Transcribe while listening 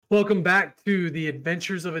Welcome back to the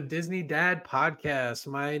Adventures of a Disney Dad podcast.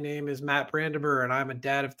 My name is Matt Brandenburg, and I'm a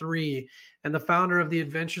dad of three and the founder of the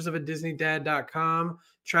Adventures of a Disney Dad.com,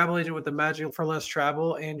 travel agent with the Magic for Less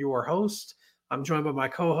Travel, and your host. I'm joined by my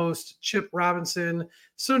co-host Chip Robinson,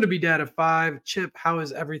 soon to be dad of five. Chip, how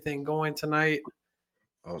is everything going tonight?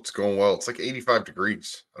 Oh, it's going well. It's like 85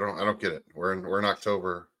 degrees. I don't get it. We're in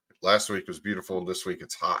October. Last week was beautiful. This week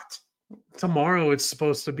it's hot. Tomorrow it's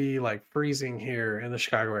supposed to be like freezing here in the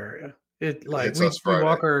Chicago area. It It like hits we us we Friday.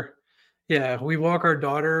 walk our yeah, we walk our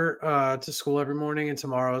daughter to school every morning, and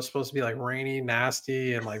tomorrow is supposed to be like rainy,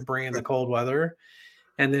 nasty, and like bringing the cold weather.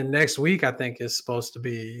 And then next week I think is supposed to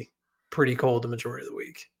be pretty cold the majority of the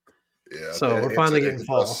week. Yeah, So we're finally it getting hits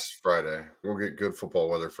fall. us Friday. We'll get good football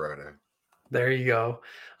weather Friday. There you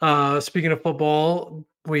go. Speaking of football,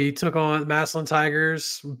 we took on Massillon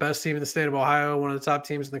Tigers, best team in the state of Ohio, one of the top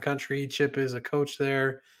teams in the country. Chip is a coach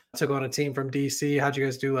there. Took on a team from DC. How'd you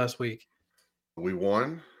guys do last week? We won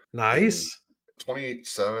in Nice.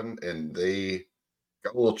 28-7, and they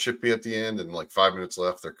got a little chippy at the end. And like 5 minutes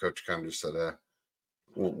left, their coach kind of just said,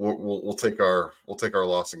 we'll take our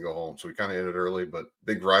loss and go home." So we kind of ended early, but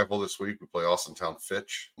big rival this week. We play Austin Town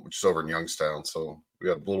Fitch, which is over in Youngstown. So we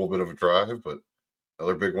got a little bit of a drive, but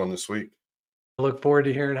another big one this week. I look forward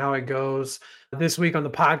to hearing how it goes. This week on the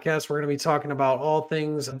podcast, we're going to be talking about all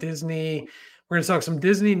things Disney. We're going to talk some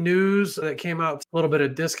Disney news that came out, a little bit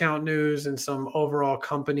of discount news, and some overall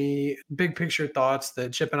company big picture thoughts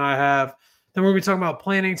that Chip and I have. Then we're going to be talking about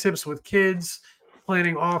planning tips with kids,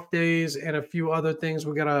 planning off days, and a few other things.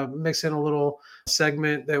 We got to mix in a little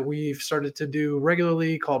segment that we've started to do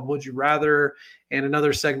regularly called Would You Rather, and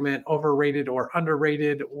another segment, Overrated or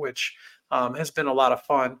Underrated, which has been a lot of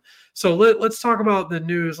fun. So let's talk about the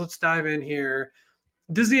news. Let's dive in here.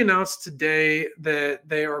 Disney announced today that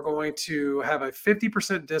they are going to have a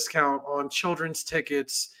 50% discount on children's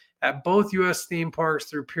tickets at both U.S. theme parks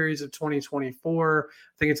through periods of 2024.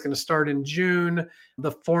 I think it's going to start in June.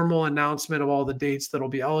 The formal announcement of all the dates that will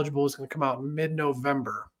be eligible is going to come out in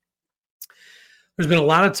mid-November. There's been a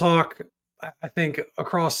lot of talk, I think,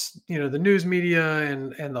 across the news media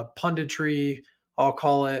and the punditry, I'll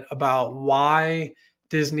call it, about why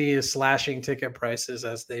Disney is slashing ticket prices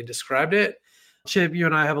as they described it. Chip, you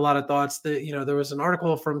and I have a lot of thoughts that, there was an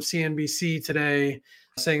article from CNBC today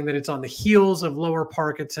saying that it's on the heels of lower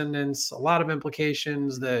park attendance, a lot of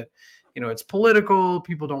implications that, it's political.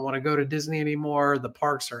 People don't want to go to Disney anymore. The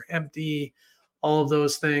parks are empty, all of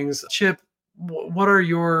those things. Chip, what are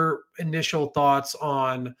your initial thoughts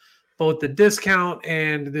on both the discount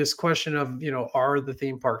and this question of, are the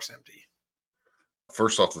theme parks empty?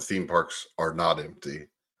 First off, the theme parks are not empty.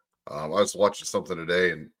 I was watching something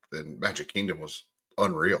today, and Magic Kingdom was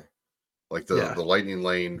unreal. Like Yeah. the Lightning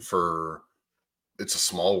Lane for It's a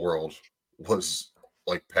Small World was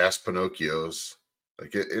like past Pinocchio's.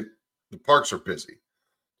 Like the parks are busy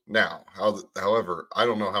now. However, I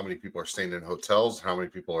don't know how many people are staying in hotels, how many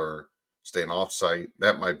people are staying off site.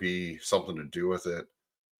 That might be something to do with it.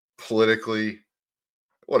 Politically,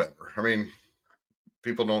 whatever. I mean,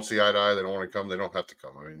 people don't see eye to eye. They don't want to come. They don't have to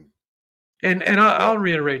come. I mean, And I'll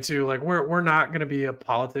reiterate too, like we're not going to be a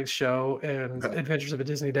politics show, and Adventures of a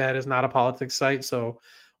Disney Dad is not a politics site, so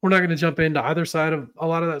we're not going to jump into either side of a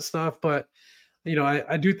lot of that stuff. But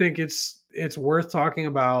I do think it's worth talking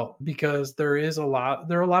about because there are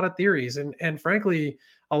a lot of theories, and frankly,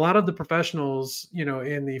 a lot of the professionals,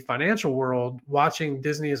 in the financial world watching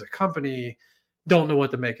Disney as a company don't know what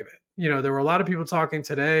to make of it. There were a lot of people talking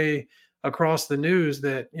today across the news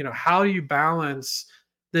that, how do you balance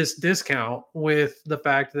this discount with the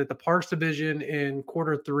fact that the parks division in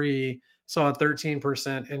quarter three saw a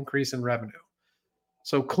 13% increase in revenue.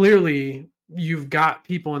 So clearly you've got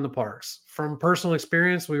people in the parks. From personal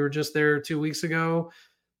experience, we were just there 2 weeks ago.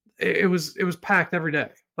 It was packed every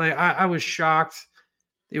day. Like I was shocked.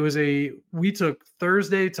 We took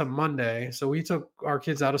Thursday to Monday. So we took our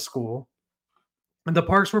kids out of school and the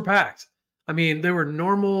parks were packed. I mean, there were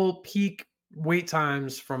normal peak wait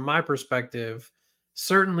times from my perspective,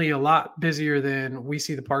 certainly a lot busier than we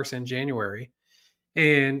see the parks in January.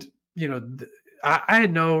 And, I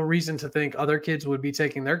had no reason to think other kids would be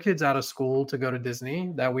taking their kids out of school to go to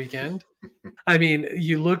Disney that weekend. I mean,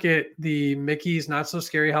 you look at the Mickey's Not So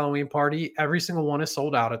Scary Halloween party, every single one is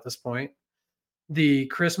sold out at this point. The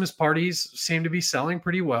Christmas parties seem to be selling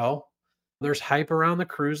pretty well. There's hype around the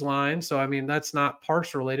cruise line. So, I mean, that's not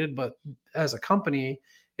parks related, but as a company,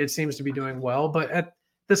 it seems to be doing well. But at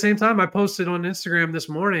the same time, I posted on Instagram this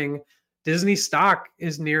morning, Disney stock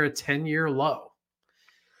is near a 10-year low.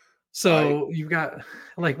 I So you've got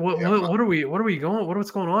like yeah,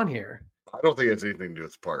 what's going on here? I don't think it has anything to do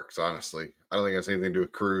with parks, honestly. I don't think it has anything to do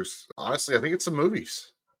with cruise. Honestly, I think it's the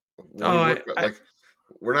movies. When Oh, you I, look at I like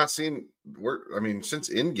we're not seeing I mean, since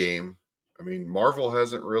Endgame, I mean, Marvel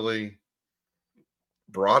hasn't really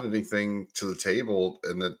brought anything to the table,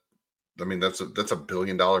 and that I mean that's a $1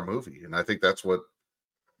 billion movie. And I think that's what,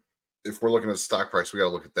 if we're looking at stock price, we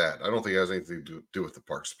gotta look at that. I don't think it has anything to do with the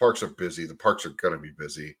parks. The parks are busy, the parks are gonna be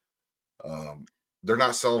busy. Um, they're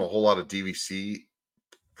not selling a whole lot of DVC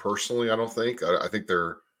personally, I don't think. I think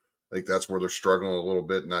that's where they're struggling a little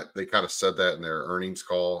bit. And they kind of said that in their earnings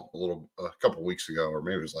call a couple weeks ago, or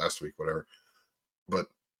maybe it was last week, whatever. But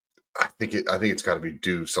I think it's got to be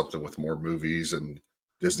do something with more movies and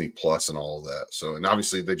Disney Plus and all of that. So, and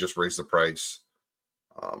obviously they just raised the price.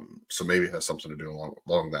 So maybe it has something to do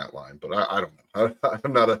along that line, but I don't know.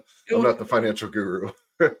 I'm not the financial guru.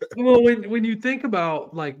 Well, when you think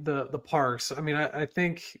about like the parks, I mean, I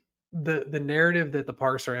think the narrative that the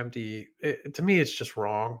parks are empty, to me, it's just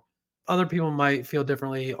wrong. Other people might feel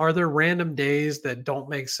differently. Are there random days that don't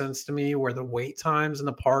make sense to me where the wait times in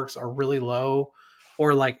the parks are really low,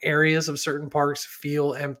 or like areas of certain parks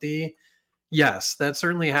feel empty? Yes, that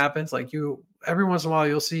certainly happens. Like you, every once in a while,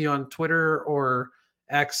 you'll see on Twitter or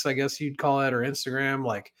X, I guess you'd call it, or Instagram,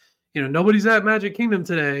 like, nobody's at Magic Kingdom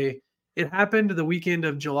today. It happened the weekend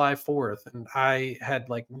of July 4th, and I had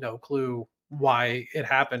like no clue why it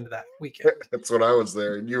happened that weekend. That's when I was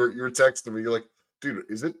there, and you were texting me. You're like, "Dude,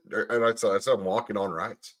 is it?" And I said, "I'm walking on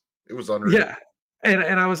rides." It was unreal. Yeah.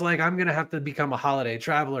 And I was like, I'm gonna have to become a holiday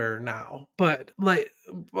traveler now. But like,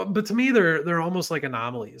 but to me, they're almost like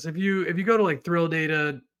anomalies. If you go to like Thrill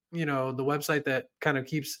Data, the website that kind of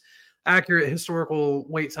keeps accurate historical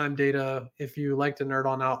wait time data, if you like to nerd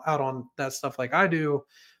on out on that stuff like I do,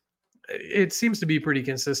 it seems to be pretty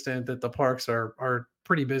consistent that the parks are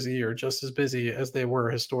pretty busy or just as busy as they were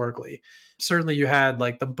historically. Certainly you had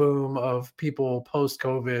like the boom of people post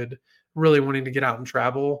COVID really wanting to get out and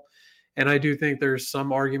travel. And I do think there's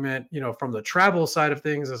some argument, from the travel side of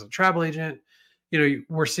things as a travel agent,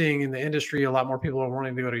 we're seeing in the industry a lot more people are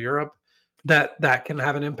wanting to go to Europe. That can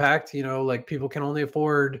have an impact, like people can only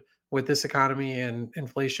afford with this economy and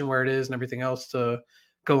inflation where it is and everything else to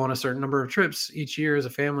go on a certain number of trips each year as a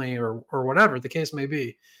family or whatever the case may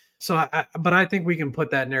be. So, but I think we can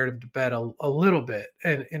put that narrative to bed a little bit,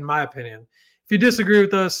 and in my opinion. If you disagree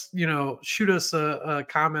with us, shoot us a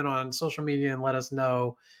comment on social media and let us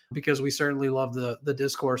know because we certainly love the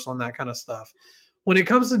discourse on that kind of stuff. When it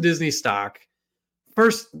comes to Disney stock,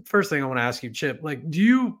 first thing I want to ask you, Chip, like, do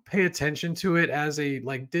you pay attention to it as a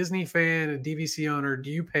like Disney fan, a DVC owner?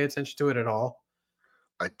 Do you pay attention to it at all?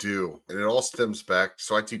 I do, and it all stems back.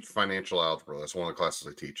 So I teach financial algebra. That's one of the classes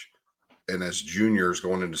I teach. And as juniors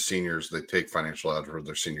going into seniors, they take financial algebra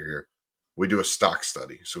their senior year. We do a stock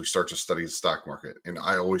study. So we start to study the stock market. And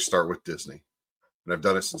I always start with Disney. And I've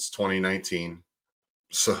done it since 2019.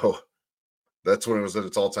 So that's when it was at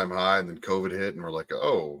its all-time high. And then COVID hit, and we're like,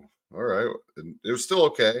 oh, all right. And it was still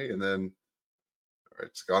okay. And then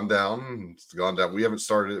it's gone down. It's gone down. We haven't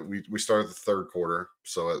started it. We started the third quarter.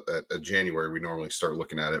 So at January, we normally start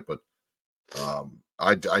looking at it. But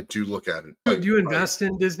I do look at it. Do you invest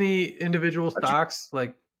in Disney individual stocks?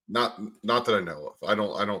 Like, Not that I know of. I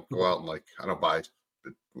don't go out and I don't buy.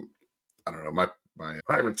 I don't know.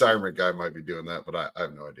 My retirement guy might be doing that, but I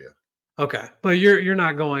have no idea. okay, but you're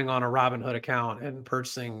not going on a Robinhood account and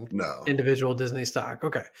purchasing No. individual Disney stock.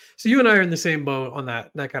 Okay, so you and I are in the same boat on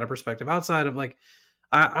that kind of perspective. Outside of like,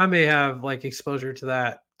 I may have like exposure to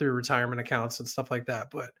that through retirement accounts and stuff like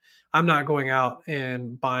that, but I'm not going out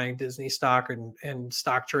and buying Disney stock and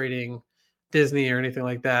stock trading Disney or anything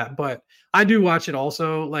like that. But I do watch it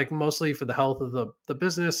also, like mostly for the health of the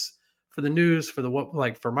business, for the news, for the what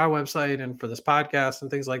like for my website and for this podcast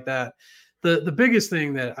and things like that. The biggest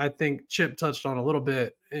thing that I think Chip touched on a little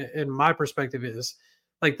bit in my perspective is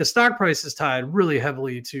like the stock price is tied really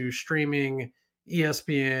heavily to streaming,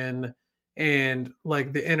 ESPN, and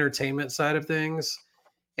like the entertainment side of things.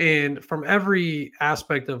 And from every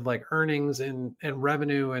aspect of like earnings and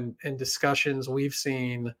revenue and discussions we've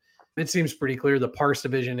seen, it seems pretty clear the parks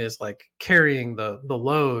division is like carrying the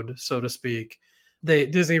load, so to speak.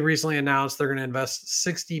 Disney recently announced they're going to invest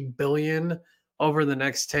 60 billion over the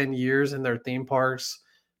next 10 years in their theme parks.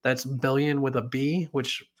 That's billion with a B,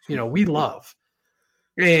 which we love.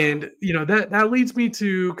 And that leads me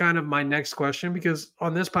to kind of my next question, because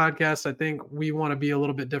on this podcast, I think we want to be a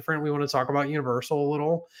little bit different. We want to talk about Universal a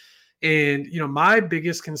little. And my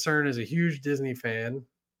biggest concern as a huge Disney fan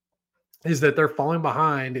is that they're falling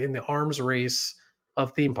behind in the arms race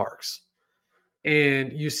of theme parks.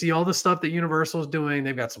 And you see all the stuff that Universal is doing.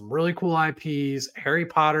 They've got some really cool IPs. Harry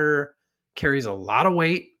Potter carries a lot of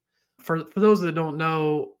weight For those that don't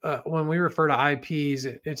know, when we refer to IPs,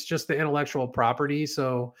 it's just the intellectual property.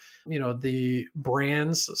 So, the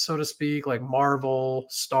brands, so to speak, like Marvel,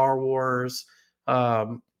 Star Wars,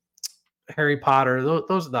 um, Harry Potter.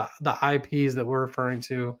 Those are the IPs that we're referring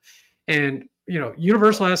to, and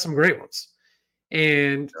Universal has some great ones.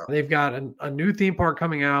 And Yeah. they've got a new theme park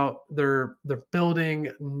coming out. They're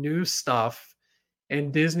building new stuff,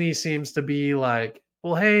 and Disney seems to be like,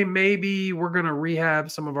 well, hey, maybe we're gonna rehab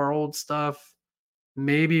some of our old stuff.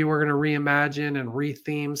 Maybe we're gonna reimagine and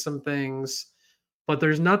retheme some things. But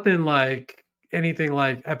there's nothing like anything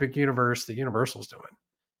like Epic Universe that Universal's doing.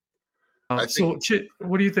 I think So,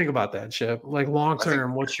 what do you think about that, Chip? Like long I think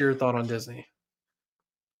term, what's your thought on Disney?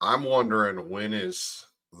 I'm wondering when is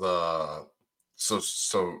the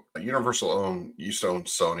so Universal used to own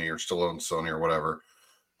Sony or still owns Sony or whatever.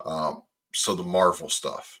 Um, so the Marvel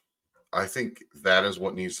stuff. I think that is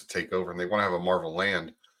what needs to take over, and they want to have a Marvel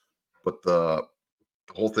land. But the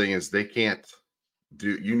whole thing is they can't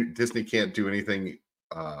Disney can't do anything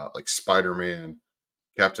like Spider-Man,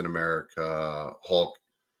 Captain America, Hulk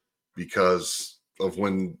because of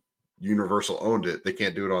when Universal owned it. They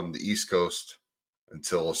can't do it on the East Coast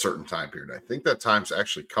until a certain time period. I think that time's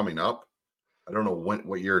actually coming up. I don't know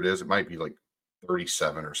what year it is. It might be like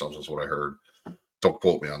 37 or something is what I heard. Don't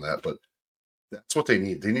quote me on that, but that's what they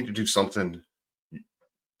need. They need to do something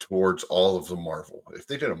towards all of the Marvel. If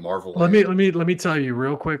they did a Marvel Let me land, let me let me tell you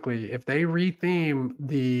real quickly. If they retheme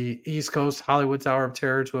the East Coast Hollywood Tower of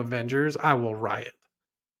Terror to Avengers, I will riot.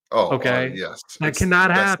 Okay, yes, that it's the cannot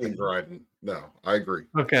best thing happen. variety. No, I agree.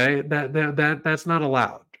 Okay, that's not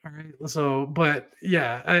allowed. All right. So, but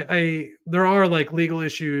yeah, I there are like legal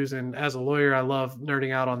issues, and as a lawyer, I love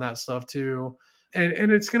nerding out on that stuff too.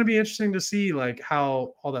 And it's going to be interesting to see like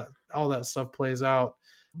how all that stuff plays out.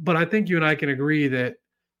 But I think you and I can agree that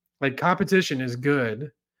like competition is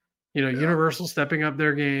good. Yeah, Universal stepping up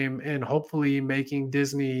their game and hopefully making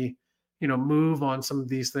Disney, move on some of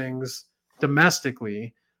these things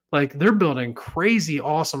domestically. Like they're building crazy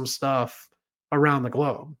awesome stuff around the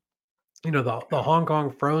globe. The yeah, Hong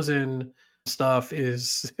Kong Frozen stuff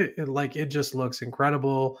is like it just looks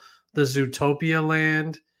incredible. The Zootopia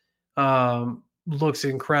land looks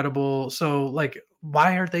incredible. So like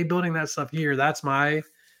why aren't they building that stuff here? That's my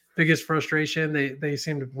biggest frustration. They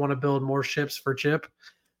seem to want to build more ships for Chip.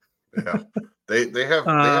 yeah. They have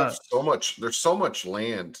Uh so much. There's so much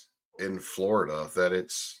land in Florida that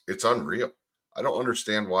it's unreal. I don't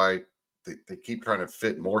understand why they keep trying to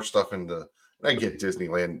fit more stuff into. And I get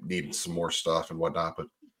Disneyland needing some more stuff and whatnot, but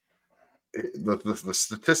the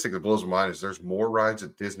statistic that blows my mind is there's more rides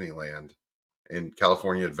at Disneyland in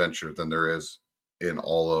California Adventure than there is in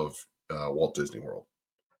all of Walt Disney World.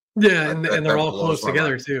 yeah, That, and that they're that all blows close my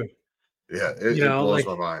mind. together too. Yeah, it blows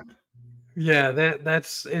my Like mind. yeah,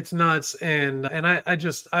 that's it's nuts, and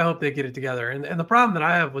I hope they get it together. And the problem that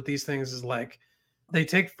I have with these things is like they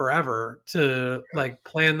take forever to Yeah. like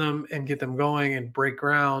plan them and get them going and break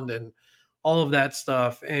ground and all of that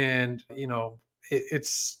stuff. And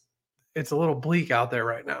it's a little bleak out there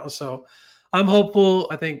right now. So I'm hopeful.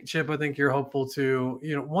 I think Chip, I think you're hopeful too.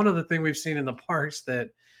 One of the things we've seen in the parks that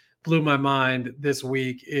blew my mind this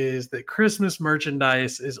week is that Christmas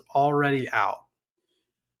merchandise is already out.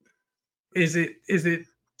 Is it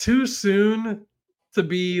too soon to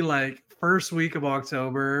be like first week of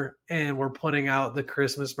October and we're putting out the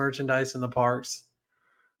Christmas merchandise in the parks?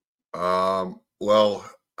 Well,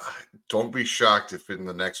 don't be shocked if in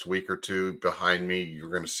the next week or two behind me you're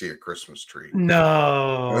going to see a Christmas tree.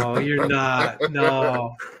 No, you're not.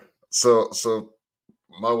 No. So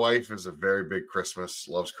my wife is a very big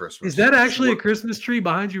loves Is Christmas. that She actually a worked. Christmas tree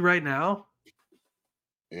behind you right now?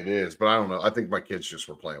 It is, but I don't know. I think my kids just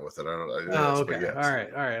were playing with it. I don't know. It Oh, is, okay. but All yes.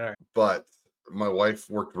 right. All right. All right. But my wife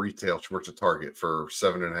worked retail. She worked at Target for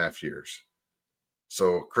 7.5 years.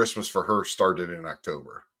 So Christmas for her started in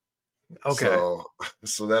October. Okay. So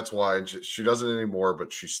so that's why she doesn't anymore,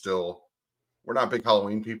 but she's still we're not big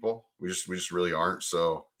Halloween people. We just really aren't.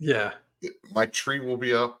 So Yeah. my tree will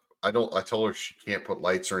be up. I told her she can't put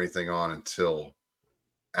lights or anything on until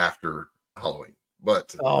after Halloween.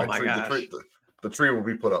 But Oh my my tree gosh. the tree will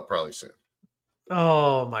be put up probably soon.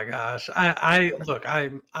 Oh my gosh. I look,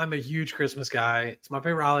 I'm a huge Christmas guy. It's my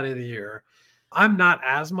favorite holiday of the year. I'm not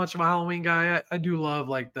as much of a Halloween guy. I do love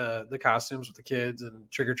like the costumes with the kids and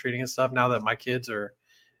trick or treating and stuff now that my kids are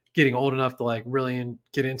getting old enough to like really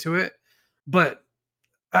get into it. But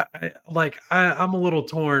I'm a little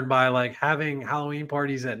torn by like having Halloween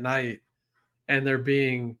parties at night and there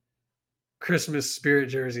being Christmas spirit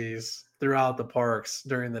jerseys throughout the parks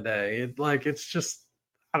during the day. It's just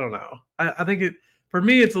I don't know. I think it for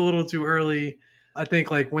me it's a little too early. I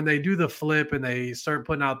think like when they do the flip and they start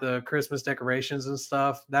putting out the Christmas decorations and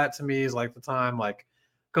stuff, that to me is like the time, like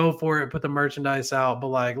go for it, put the merchandise out, but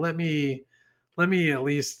like let me at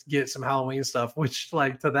least get some Halloween stuff, which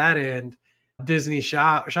like to that end,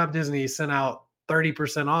 Shop Disney sent out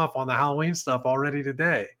 30% off on the Halloween stuff already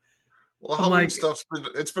today. Well, I'm Halloween like, stuff's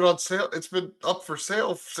been on sale. It's been up for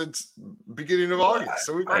sale since beginning of August.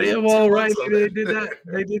 So we've yeah, already had two well, right, months of maybe it.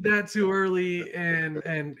 they did that too early, and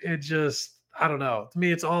it just I don't know. To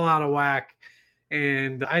me, it's all out of whack,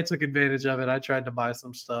 and I took advantage of it. I tried to buy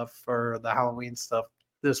some stuff for the Halloween stuff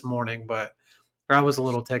this morning, but I was a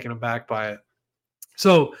little taken aback by it.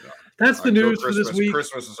 So No, that's the until news for this Christmas. week.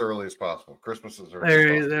 Christmas as early as possible. Christmas as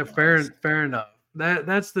early as There, possible. Nice. fair enough.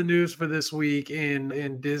 That's the news for this week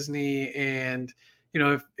in Disney. And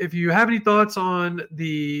if you have any thoughts on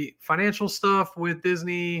the financial stuff with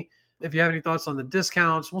Disney, if you have any thoughts on the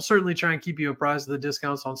discounts, we'll certainly try and keep you apprised of the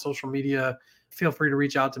discounts on social media. Feel free to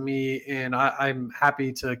reach out to me, and I'm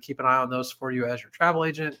happy to keep an eye on those for you as your travel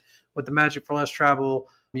agent with the Magic for Less Travel.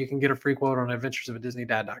 You can get a free quote on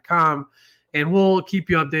adventuresofadisneydad.com, and we'll keep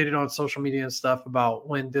you updated on social media and stuff about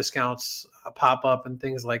when discounts pop up and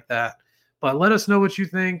things like that. But let us know what you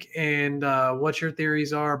think and what your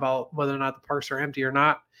theories are about whether or not the parks are empty or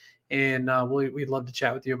not. And we'd love to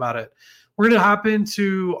chat with you about it. We're going to hop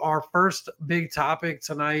into our first big topic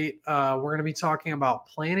tonight. We're going to be talking about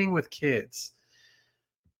planning with kids.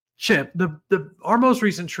 Chip, our most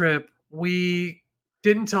recent trip, we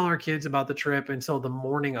didn't tell our kids about the trip until the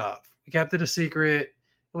morning of. We kept it a secret.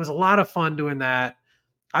 It was a lot of fun doing that.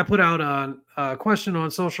 I put out a question on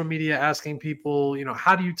social media asking people,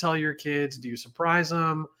 how do you tell your kids? Do you surprise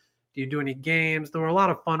them? Do you do any games? There were a lot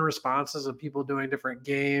of fun responses of people doing different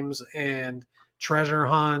games and treasure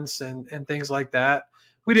hunts and things like that.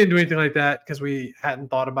 We didn't do anything like that because we hadn't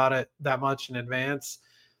thought about it that much in advance.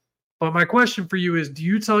 But my question for you is, do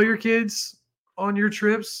you tell your kids on your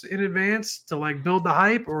trips in advance to like build the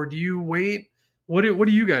hype, or do you wait? What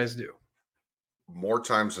do you guys do? More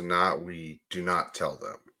times than not, we do not tell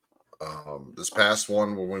them. This past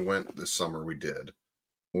one, when we went this summer, we did.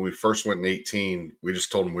 When we first went in 18, we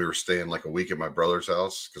just told them we were staying like a week at my brother's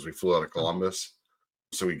house because we flew out of Columbus.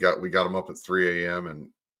 So we got them up at 3 a.m. and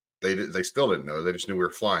they still didn't know. They just knew we were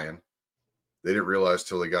flying. They didn't realize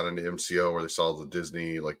till they got into MCO where they saw the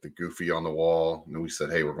Disney, like the Goofy on the wall. And then we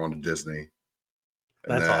said, "Hey, we're going to Disney."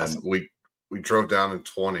 And That's then awesome. we drove down in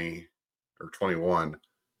 20 or 21,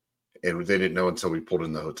 and they didn't know until we pulled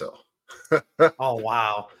in the hotel. Oh,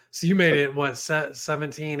 wow. So you made it, what,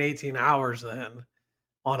 17, 18 hours then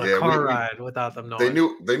on a Yeah, car we ride without them they knowing.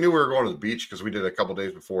 knew we were going to the beach because we did a couple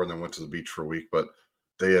days before and then went to the beach for a week, but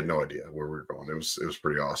they had no idea where we were going. It was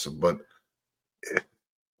pretty awesome, but it,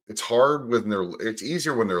 it's hard when it's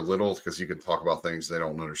easier when they're little because you can talk about things they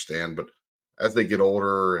don't understand, but as they get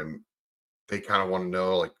older and they kind of want to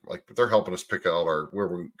know, like they're helping us pick out our where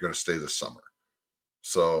we're going to stay this summer.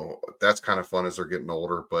 So that's kind of fun as they're getting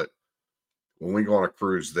older, but when we go on a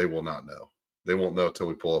cruise, they will not know. They won't know until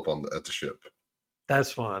we pull up at the ship.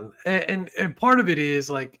 That's fun. And part of it is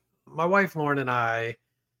like my wife Lauren and I,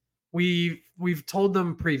 we've told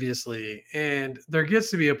them previously, and there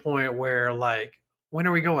gets to be a point where like, when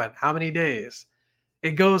are we going? How many days?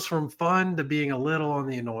 It goes from fun to being a little on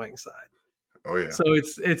the annoying side. Oh yeah. So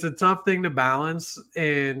it's a tough thing to balance,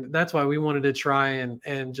 and that's why we wanted to try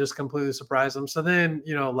and just completely surprise them. So then,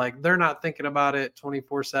 like they're not thinking about it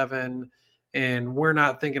 24/7, and we're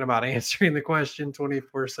not thinking about answering the question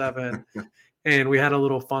 24/7. And we had a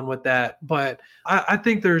little fun with that. But I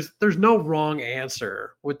think there's no wrong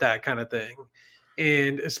answer with that kind of thing.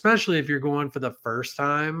 And especially if you're going for the first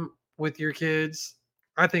time with your kids,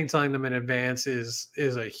 I think telling them in advance is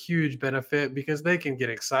a huge benefit because they can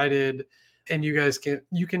get excited and you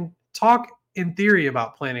can talk in theory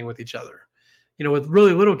about planning with each other. With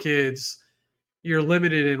really little kids, you're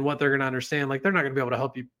limited in what they're going to understand. Like they're not going to be able to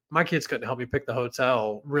help you. My kids couldn't help me pick the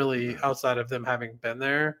hotel really outside of them having been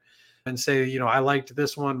there and say, I liked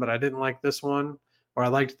this one, but I didn't like this one, or I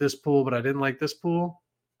liked this pool, but I didn't like this pool.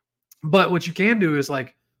 But what you can do is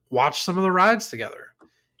like watch some of the rides together.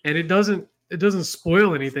 And it doesn't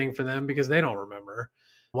spoil anything for them because they don't remember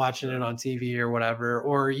watching it on TV or whatever.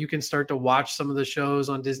 Or you can start to watch some of the shows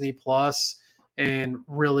on Disney Plus and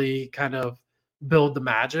really kind of build the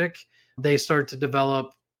magic. They start to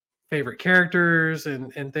develop favorite characters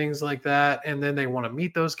and things like that, and then they want to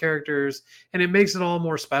meet those characters, and it makes it all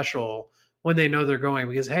more special when they know they're going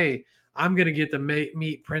because hey, I'm going to get to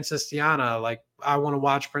meet Princess Diana. Like I want to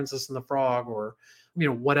watch Princess and the Frog, or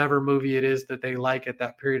whatever movie it is that they like at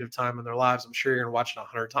that period of time in their lives. I'm sure you're going to watch it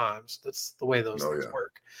 100 times. That's the way those Oh things yeah.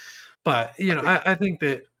 work. But I think I think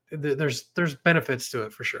that there's benefits to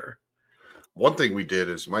it for sure. One thing we did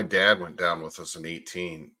is my dad went down with us in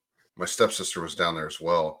 18. My stepsister was down there as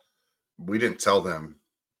well. We didn't tell them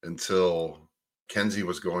until Kenzie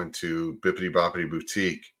was going to Bippity Boppity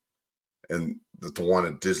Boutique and the one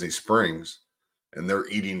at Disney Springs, and they're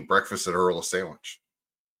eating breakfast at Earl of Sandwich.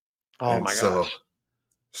 Oh And my gosh.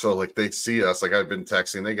 so like they see us, like I've been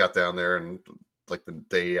texting, they got down there and like the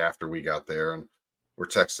day after we got there, and we're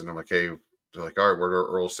texting them like, hey, they're like, all right, we're at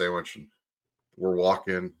Earl Sandwich, and we're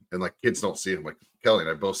walking, and like kids don't see him. Like Kelly and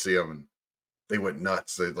I both see him, and they went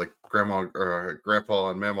nuts. They like grandma or grandpa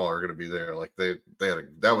and mama are gonna be there. Like they had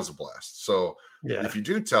that was a blast. So Yeah. if you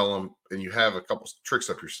do tell them and you have a couple tricks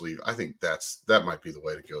up your sleeve, I think that might be the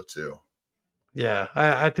way to go too. Yeah,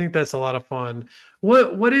 I think that's a lot of fun.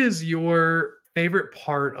 What is your favorite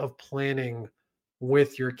part of planning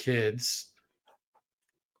with your kids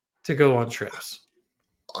to go on trips?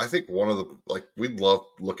 I think one of the like we love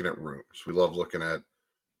looking at rooms. We love looking at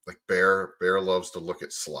like Bear loves to look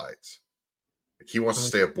at slides. Like he wants to Mm,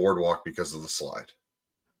 stay at Boardwalk because of the slide.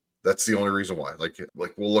 That's the only reason why. Like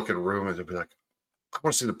we'll look at a room and they'll be like, I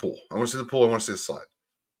want to see the pool. I want to see the pool. I want to see the slide.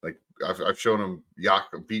 Like I've shown him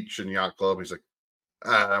beach and yacht club. He's like,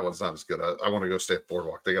 that one's not as good. I want to go stay at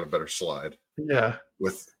Boardwalk. They got a better slide. yeah,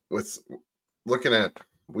 With looking at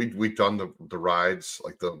we've done the rides,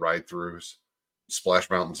 like the ride throughs. Splash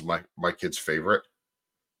Mountain's my kid's favorite,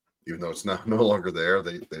 even though it's not no longer there.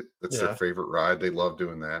 They that's their yeah. favorite ride. They love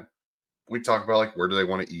doing that. We talk about like where do they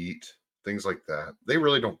want to eat, things like that. They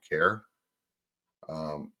really don't care.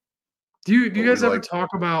 Um, Do but you we guys ever like talk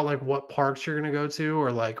about like what parks you're gonna go to,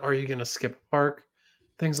 or like are you gonna skip a park,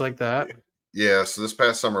 things like that? yeah. So this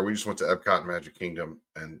past summer we just went to Epcot and Magic Kingdom,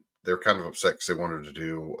 and they're kind of upset because they wanted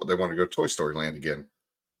to go to Toy Story Land again.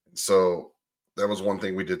 So that was one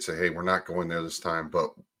thing we did say, hey, we're not going there this time,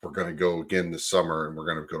 but we're going to go again this summer, and we're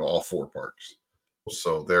going to go to all four parks.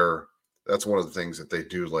 So that's one of the things that they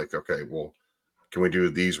do. Like, okay, well, can we do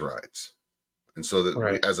these rides? And so that we,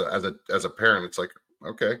 Right. as a parent, it's like,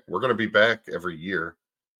 okay, we're going to be back every year,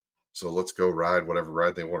 so let's go ride whatever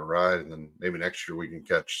ride they want to ride, and then maybe next year we can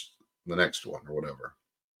catch the next one or whatever.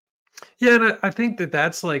 Yeah, and I think that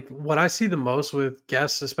that's like what I see the most with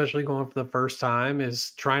guests, especially going for the first time,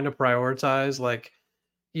 is trying to prioritize. Like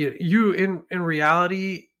you in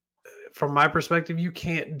reality, from my perspective, you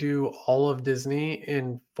can't do all of Disney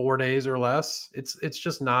in 4 days or less. It's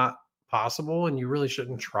just not possible, and you really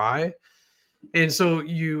shouldn't try. And so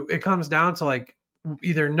it comes down to like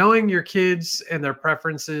either knowing your kids and their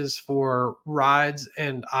preferences for rides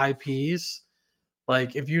and IPs.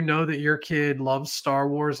 Like if you know that your kid loves Star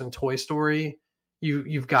Wars and Toy Story,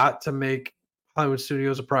 you've got to make Hollywood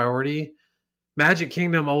Studios a priority. Magic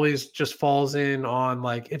Kingdom always just falls in on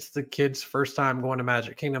like it's the kids' first time going to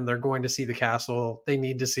Magic Kingdom. They're going to see the castle. They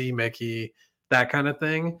need to see Mickey, that kind of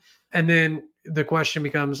thing. And then the question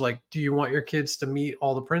becomes like, do you want your kids to meet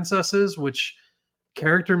all the princesses? Which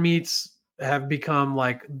character meets have become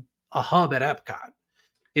like a hub at Epcot.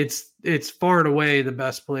 It's far and away the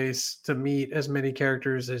best place to meet as many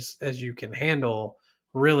characters as you can handle,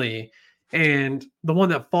 really. And the one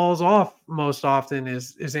that falls off most often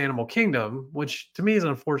is Animal Kingdom, which to me is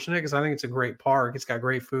unfortunate because I think it's a great park. It's got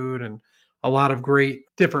great food and a lot of great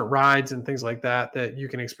different rides and things like that that you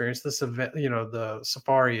can experience. The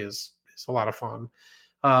safari is a lot of fun.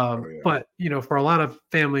 Oh yeah, But for a lot of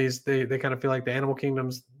families, they kind of feel like the Animal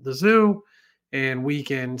Kingdom's the zoo, and we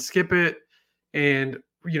can skip it. And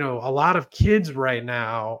a lot of kids right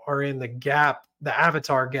now are in the gap, the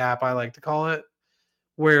Avatar gap, I like to call it,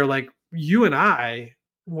 where like you and I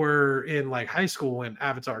were in like high school when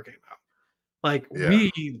Avatar came out. Like yeah.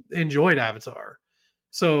 we enjoyed Avatar.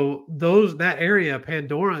 So that area,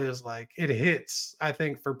 Pandora is like it hits, I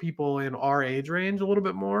think, for people in our age range a little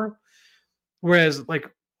bit more. Whereas like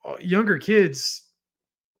younger kids,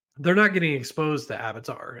 they're not getting exposed to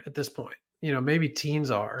Avatar at this point. Maybe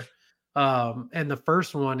teens are. And the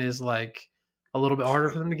first one is like a little bit harder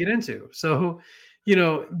for them to get into. So,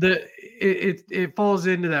 it falls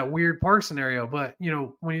into that weird park scenario. But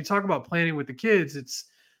when you talk about planning with the kids, it's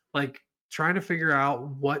like trying to figure out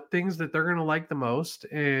what things that they're gonna like the most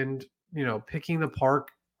and picking the park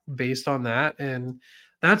based on that. And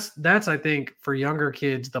that's I think for younger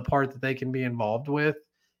kids, the part that they can be involved with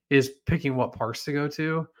is picking what parks to go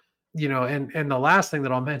to. And the last thing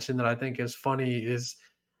that I'll mention that I think is funny is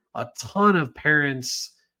a ton of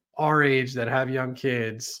parents our age that have young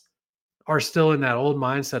kids are still in that old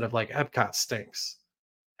mindset of like Epcot stinks.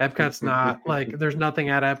 Epcot's not like there's nothing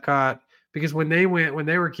at Epcot because when they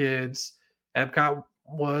were kids, Epcot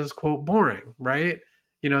was quote boring, right?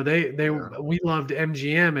 They Yeah. we loved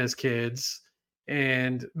MGM as kids,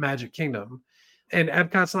 and Magic Kingdom. And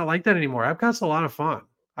Epcot's not like that anymore. Epcot's a lot of fun.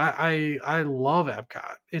 I love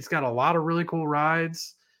Epcot. It's got a lot of really cool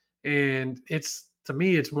rides, and it's to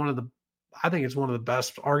me, it's one of the I think it's one of the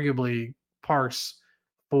best, arguably, parks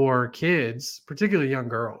for kids, particularly young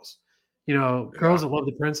girls. Girls Yeah. that love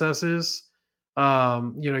the princesses.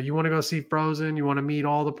 You want to go see Frozen, you want to meet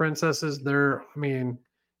all the princesses. I mean,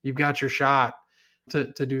 you've got your shot to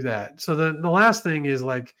do that. So the last thing is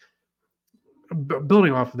like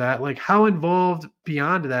building off of that, like how involved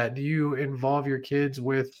beyond that do you involve your kids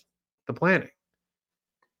with the planning?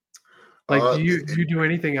 Like, Uh, do you do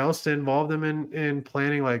anything else to involve them in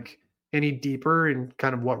planning, like any deeper in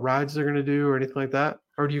kind of what rides they're going to do or anything like that,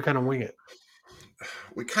 or do you kind of wing it?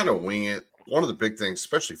 we kind of wing it. One of the big things,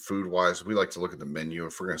 especially food wise, we like to look at the menu.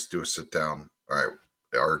 If we're going to do a sit down, all right,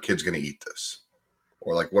 are our kids going to eat this?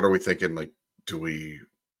 Or like, what are we thinking? Like, do we,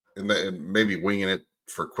 and maybe winging it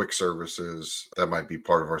for quick services? That might be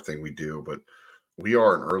part of our thing we do, but we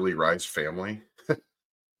are an early rise family.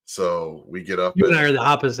 So we get up You at, and I are the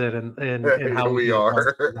opposite in how we we do the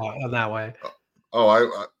park are. in that way. Oh,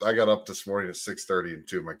 I got up this morning at 6:30 and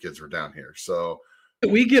two of my kids were down here. So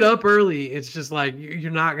We get up early. It's just like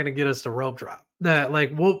you're not going to get us to rope drop. That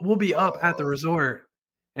like we'll be up at the uh, resort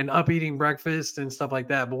and up eating breakfast and stuff like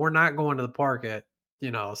that, but we're not going to the park at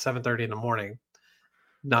 7:30 in the morning.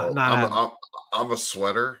 Not well, not happening. I'm a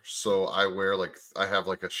sweater, so I wear like I have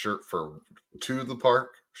like a shirt for to the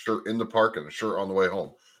park, shirt in the park, and a shirt on the way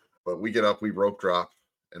home. But we get up, we rope drop,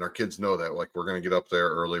 and our kids know that like we're gonna get up there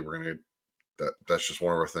early. We're gonna that's just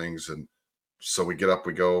one of our things, and so we get up,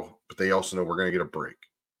 we go, but they also know we're gonna get a break,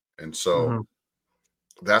 and so Mhm.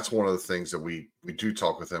 that's one of the things that we do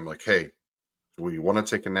talk with them like, hey, do we want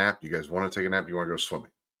to take a nap? You guys want to take a nap? You want to go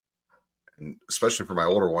swimming? And especially for my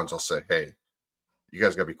older ones, I'll say, hey, you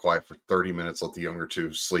guys got to be quiet for 30 minutes, let the younger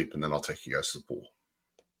two sleep, and then I'll take you guys to the pool.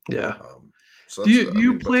 Yeah. Um, so Do that's, you do I you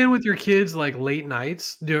mean, but plan with your kids like late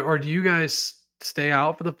nights? Or do you guys stay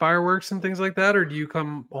out for the fireworks and things like that, or do you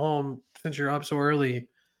come home since you're up so early?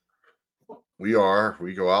 we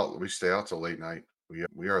go out, we stay out till late night.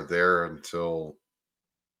 We are there until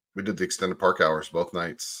we did the extended park hours both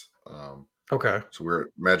nights. Okay. So we're at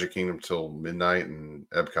Magic Kingdom till midnight and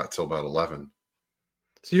Epcot till about 11.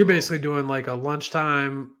 So you're So basically doing like a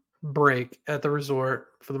lunchtime break at the resort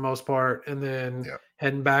for the most part, and then yeah,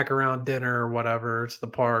 heading back around dinner or whatever to the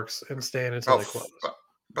parks and staying until about they close.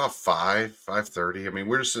 about 5:30. I mean,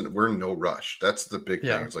 we're in no rush. That's the big thing.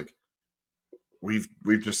 Yeah. It's like we've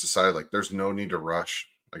just decided like there's no need to rush.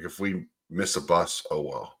 Like if we miss a bus, oh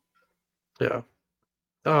well. Yeah.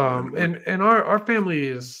 And we And our family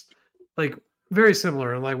is like very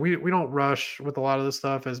similar. Like we don't rush with a lot of the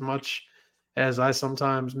stuff as much as I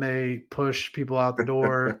sometimes may push people out the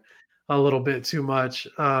door a little bit too much.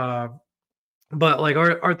 But like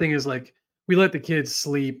our thing is like we let the kids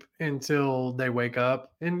sleep until they wake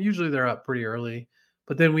up, and usually they're up pretty early.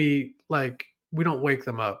 But then we don't wake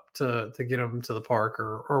them up to get them to the park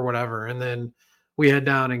or whatever, and then we head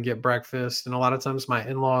down and get breakfast. And a lot of times my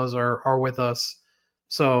in-laws are with us,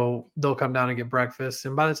 so they'll come down and get breakfast.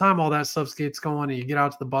 And by the time all that stuff gets going and you get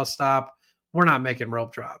out to the bus stop, we're not making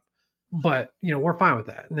rope drop, but we're fine with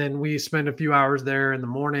that. And then we spend a few hours there in the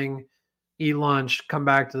morning, eat lunch, come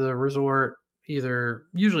back to the resort. Either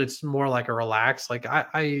usually it's more like a relax. Like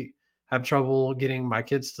I have trouble getting my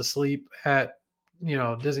kids to sleep at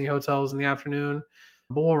Disney hotels in the afternoon,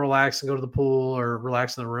 but we'll relax and go to the pool or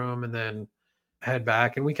relax in the room and then head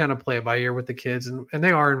back. And we kind of play it by ear with the kids, and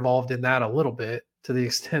they are involved in that a little bit to the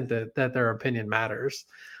extent that their opinion matters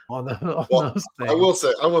on the on well, those things.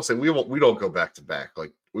 I will say we don't go back to back.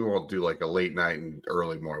 Like we won't do like a late night and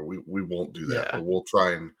early morning. We won't do that. Yeah. But we'll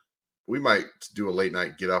try and we might do a late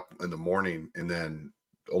night, get up in the morning, and then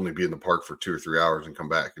only be in the park for 2 or 3 hours and come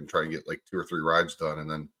back and try and get like 2 or 3 rides done, and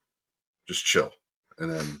then just chill.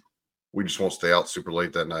 And then we just won't stay out super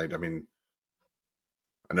late that night. I mean,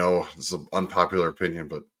 I know it's an unpopular opinion,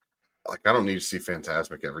 but like I don't need to see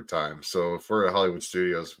Fantasmic every time. So if we're at Hollywood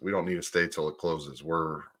Studios, we don't need to stay till it closes.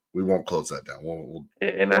 We won't close that down.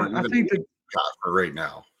 And Or I even think that for right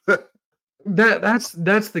now. that's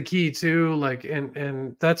the key too. Like,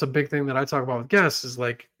 and that's a big thing that I talk about with guests is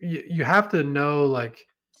like you have to know, like,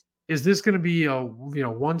 is this going to be a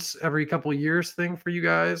once every couple of years thing for you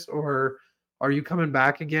guys, or are you coming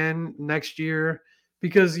back again next year?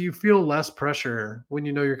 Because you feel less pressure when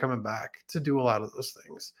you know you're coming back to do a lot of those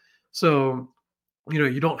things. So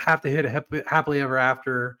you don't have to hit a happily ever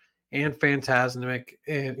after and Phantasmic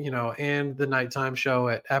and and the nighttime show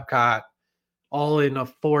at Epcot all in a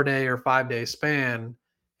 4-day or 5-day span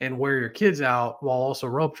and wear your kids out while also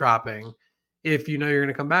rope dropping. if you know you're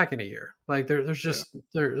going to come back in a year. Like Yeah.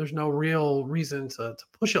 there's no real reason to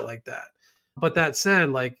push it like that. But that said,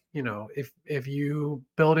 like, if you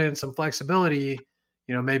build in some flexibility,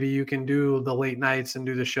 maybe you can do the late nights and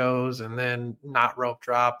do the shows and then not rope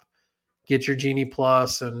drop, get your Genie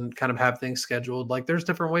Plus and kind of have things scheduled. Like there's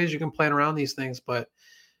different ways you can plan around these things, but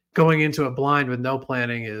going into it blind with no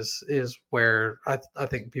planning is where I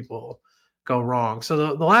think people go wrong. So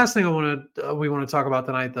the last thing we want to talk about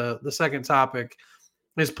tonight, the second topic,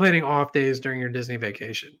 is planning off days during your Disney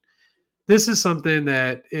vacation. This is something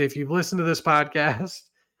that if you've listened to this podcast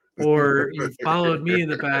or you've followed me in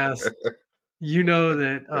the past, you know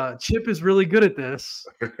that Chip is really good at this,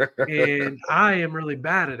 and I am really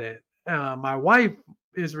bad at it. My wife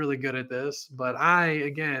is really good at this, but I,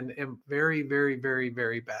 again, am very, very, very,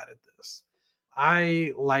 very bad at this.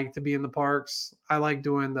 I like to be in the parks. I like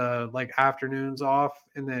doing the like afternoons off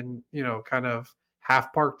and then, kind of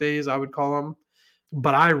half park days, I would call them.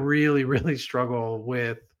 But I really, really struggle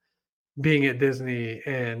with being at Disney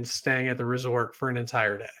and staying at the resort for an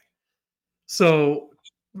entire day. So,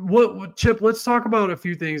 Chip, let's talk about a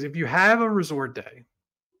few things. If you have a resort day,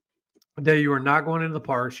 a day you are not going into the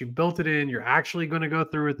parks, you built it in, you're actually going to go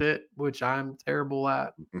through with it, which I'm terrible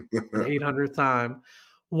at for the 800th time.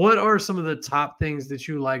 What are some of the top things that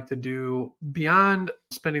you like to do beyond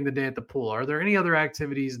spending the day at the pool? Are there any other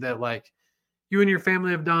activities that like you and your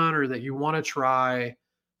family have done or that you want to try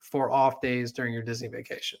for off days during your Disney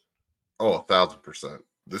vacation? Oh, 1,000%.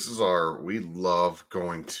 We love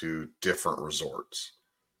going to different resorts.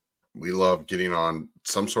 We love getting on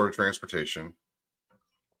some sort of transportation.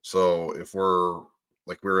 So if we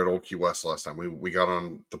were at Old Key West last time, we got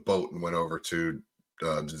on the boat and went over to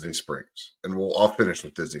Disney Springs, and I'll finish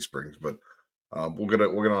with Disney Springs, but we'll get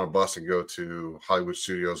on a bus and go to Hollywood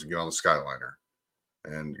Studios and get on the Skyliner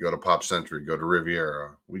and go to Pop Century, go to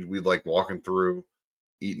Riviera. We like walking through,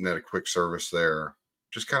 eating at a quick service there,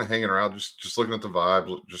 just kind of hanging around, just looking at the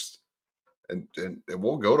vibe, just and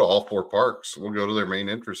we'll go to all four parks. We'll go to their main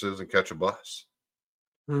entrances and catch a bus.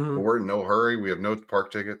 But Mhm. we're in no hurry. We have no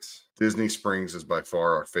park tickets. Disney Springs is by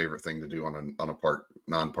far our favorite thing to do on a park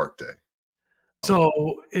non-park day. Um,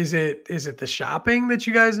 So is it the shopping that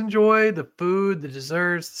you guys enjoy, the food, the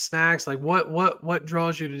desserts, the snacks? Like what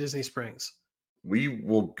draws you to Disney Springs? we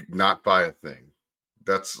will not buy a thing.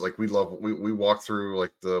 That's like we walk through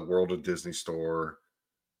like the World of Disney store,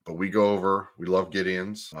 but we go over. We love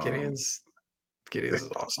Gideon's. Gideon's Gideon's is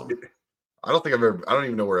awesome. I don't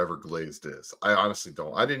even know where Everglazed is. I honestly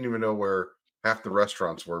don't. I didn't even know where half the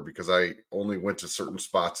restaurants were because I only went to certain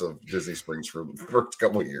spots of Disney Springs for the first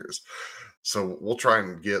couple of years. So we'll try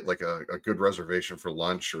and get like a good reservation for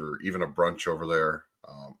lunch or even a brunch over there.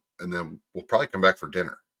 And then we'll probably come back for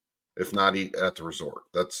dinner, if not eat at the resort.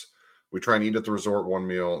 We try and eat at the resort one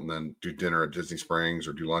meal and then do dinner at Disney Springs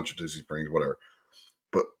or do lunch at Disney Springs, whatever.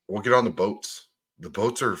 But we'll get on the boats. The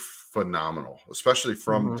boats are phenomenal, especially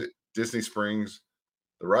from Mhm. Disney Springs.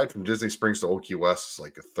 The ride from Disney Springs to Old Key West is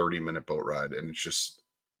like a 30-minute boat ride, and it's just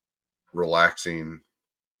relaxing.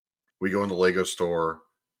 We go in the Lego store.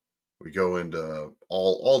 We go into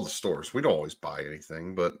all the stores. We don't always buy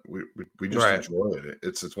anything, but we just Right. enjoy it.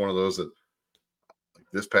 It's one of those that like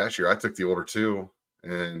this past year I took the order too,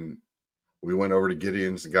 and we went over to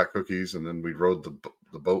Gideon's and got cookies, and then we rode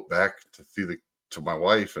the boat back to see the to my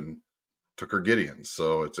wife and took her Gideon's.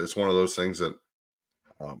 So it's one of those things that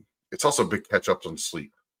it's also a big catch up on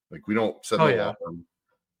sleep. Like we don't set Oh an yeah. alarm.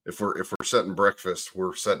 If we're setting breakfast,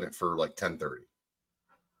 we're setting it for like 10:30.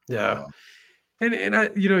 Yeah. Uh,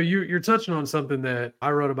 And you're touching on something that I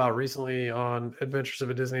wrote about recently on Adventures of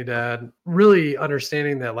a Disney Dad. Really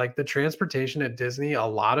understanding that like the transportation at Disney, a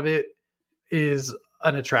lot of it is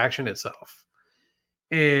an attraction itself.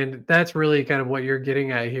 And that's really kind of what you're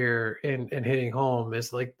getting at here and hitting home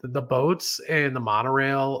is like the boats and the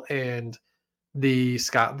monorail and the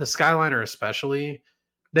Skyliner especially.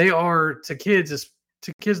 They are to kids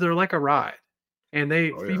they're like a ride. And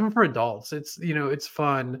they oh yeah. even for adults, it's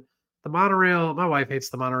fun. The monorail, my wife hates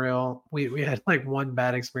the monorail. We had like one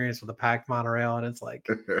bad experience with the packed monorail and it's like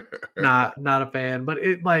not a fan, but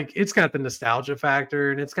it's got the nostalgia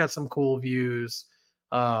factor and it's got some cool views.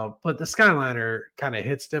 But the Skyliner kind of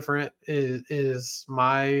hits different is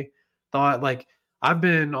my thought. Like I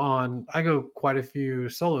go quite a few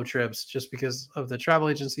solo trips just because of the travel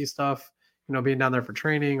agency stuff, being down there for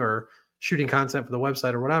training or shooting content for the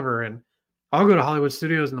website or whatever. And I'll go to Hollywood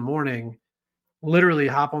Studios in the morning, literally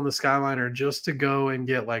hop on the Skyliner just to go and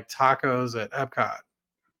get like tacos at Epcot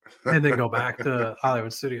and then go back to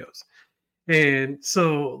Hollywood Studios. And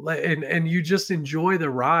so, and you just enjoy the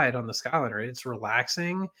ride on the Skyliner. It's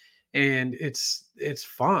relaxing and it's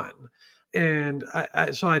fun. And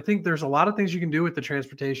so I think there's a lot of things you can do with the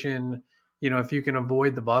transportation. If you can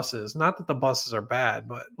avoid the buses, not that the buses are bad,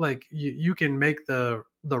 but like you can make the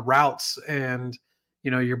routes, and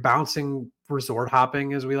you're bouncing resort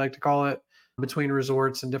hopping, as we like to call it, between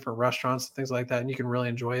resorts and different restaurants and things like that. And you can really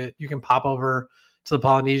enjoy it. You can pop over to the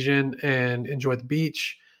Polynesian and enjoy the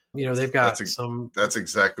beach. They've That's got a, some, that's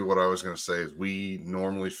exactly what I was going to say. Is we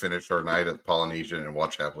normally finish our night at the Polynesian and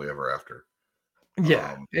watch Happily Ever After.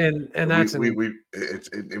 yeah, Um, and we that's we an we it's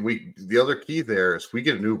it, we the other key there is we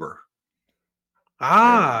get an Uber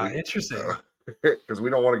and we interesting. because we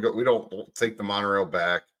don't want to go. We don't take the monorail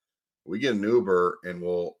back. We get an Uber and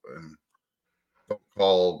don't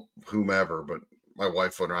call whomever, but my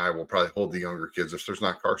wife and I will probably hold the younger kids if there's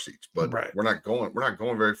not car seats. But Right. we're not going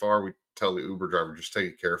very far. We tell the Uber driver just take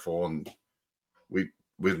it careful, and we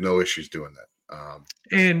we have no issues doing that.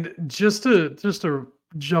 And just to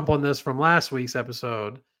jump on this from last week's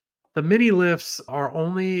episode, the mini lifts are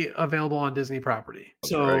only available on Disney property.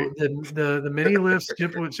 That's right. So the mini lifts,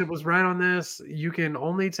 Chip was right on this. You can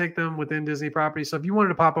only take them within Disney property. So if you wanted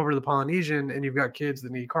to pop over to the Polynesian and you've got kids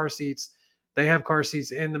that need car seats, they have car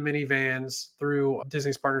seats in the minivans through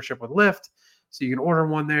Disney's partnership with Lyft. So you can order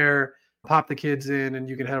one there, pop the kids in, and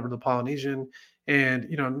you can head over to the Polynesian. And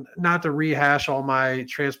not to rehash all my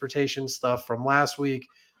transportation stuff from last week,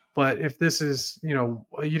 but if this is, you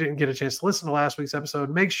didn't get a chance to listen to last week's episode,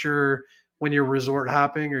 make sure when you're resort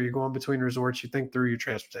hopping or you're going between resorts, you think through your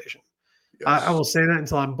transportation. I Yes. will say that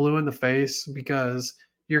until I'm blue in the face, because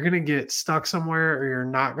you're going to get stuck somewhere, or you're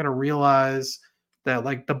not going to realize that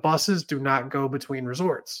like the buses do not go between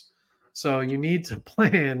resorts. So you need to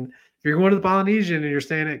plan. If you're going to the Polynesian and you're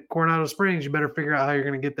staying at Coronado Springs, you better figure out how you're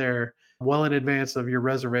going to get there well in advance of your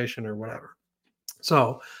reservation or whatever.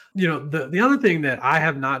 So, the other thing that I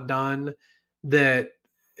have not done that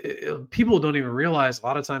people don't even realize a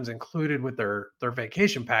lot of times included with their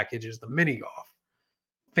vacation package is the mini golf.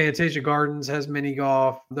 Fantasia Gardens has mini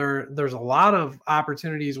golf. There's a lot of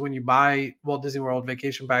opportunities when you buy Walt Disney World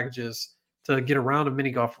vacation packages to get around a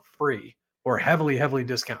mini golf for free or heavily, heavily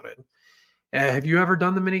discounted. Have you ever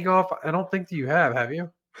done the mini golf? I don't think that you have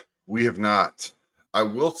you? We have not. I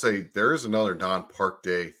will say there is another non-park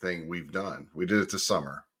day thing we've done. We did it this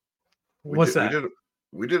summer. We What's did we that? did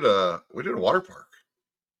we did a water park.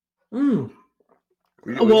 Mm.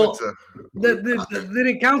 We went Well, to we, then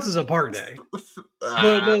it counts as a park day.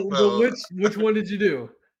 But no, which one did you do?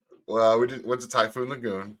 well, went to Typhoon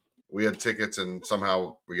Lagoon. We had tickets and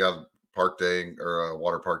somehow we got a park day or a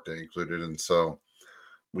water park day included, and so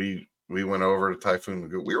we went over to Typhoon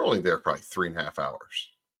Lagoon. We were only there probably 3.5 hours,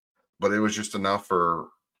 but it was just enough for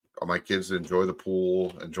my kids to enjoy the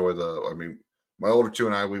pool, enjoy the. I mean, my older two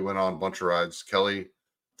and I, we went on a bunch of rides. Kelly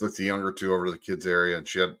took the younger two over to the kids area, and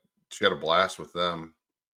she had a blast with them.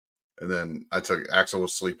 And then I took Axel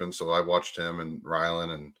was sleeping, so I watched him and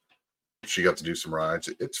Rylan, and she got to do some rides.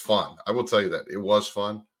 It's fun. I will tell you that it was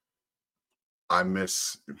fun. I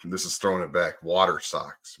miss this is throwing it back. Water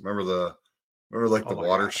socks. Remember like Oh the my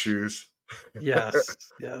water gosh. shoes. Yes,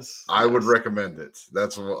 yes, I would yes. recommend it.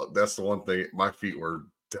 That's the one thing. My feet were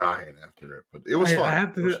dying after it, but it was I fun.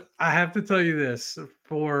 have It was to I have to tell you this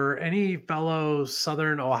for any fellow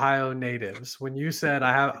Southern Ohio natives. When you said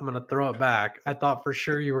I'm going to throw it back, I thought for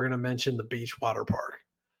sure you were going to mention the beach water park.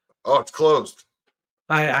 oh, it's closed.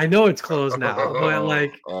 I know it's closed now, but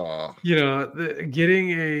like Oh,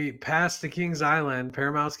 getting a pass to Kings Island,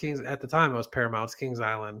 Paramount's Kings at the time it was Paramount's Kings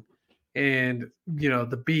Island, and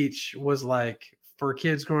the beach was like for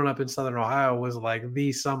kids growing up in Southern Ohio was like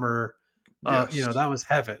the summer, yes. that was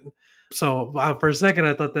heaven. So for a second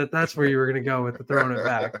I thought that that's where you were going to go with the throwing it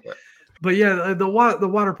back, but yeah, the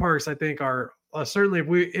water parks I think are certainly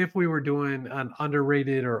if we were doing an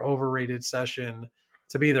underrated or overrated session,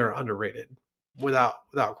 to me they're underrated without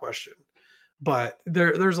question. But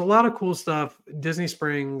there's a lot of cool stuff. Disney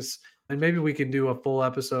Springs, and maybe we can do a full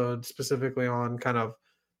episode specifically on kind of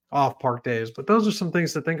off park days. But those are some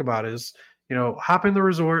things to think about is, hop in the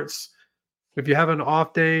resorts. If you have an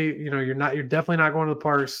off day, you're definitely not going to the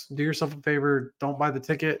parks. Do yourself a favor, don't buy the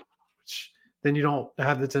ticket, which then you don't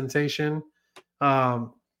have the temptation.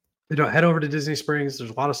 Um, head over to Disney Springs.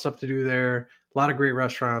 There's a lot of stuff to do there, a lot of great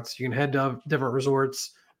restaurants. You can head to different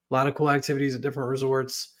resorts, a lot of cool activities at different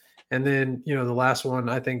resorts. And then, the last one,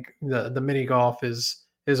 I think the mini golf is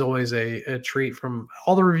always a treat from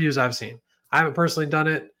all the reviews I've seen. I haven't personally done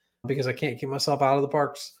it because I can't keep myself out of the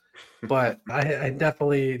parks, but I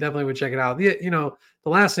definitely would check it out. The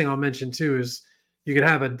last thing I'll mention too is you could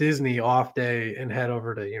have a Disney off day and head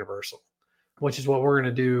over to Universal, which is what we're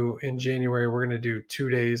going to do in January. We're going to do 2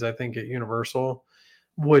 days, I think, at Universal,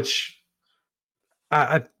 which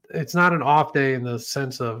it's not an off day in the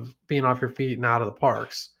sense of being off your feet and out of the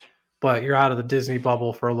parks, but you're out of the Disney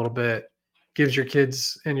bubble for a little bit. Gives your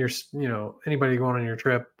kids and anybody going on your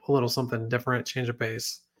trip a little something different, change of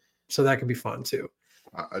pace. So that could be fun too.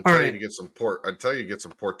 I'd All tell you right. to get some I'd tell you to get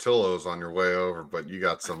some Portillos on your way over, but you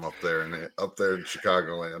got some up there in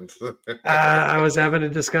Chicagoland. I was having a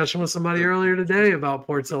discussion with somebody earlier today about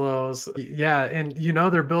Portillo's. Yeah, and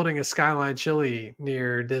they're building a Skyline Chili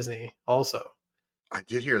near Disney also. I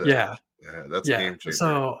did hear that. Yeah, Yeah, that's a yeah. game changer.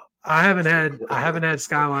 So I haven't had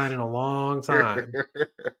Skyline in a long time,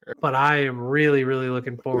 but I am really, really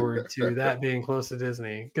looking forward to that being close to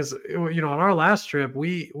Disney because on our last trip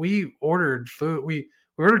we ordered food, we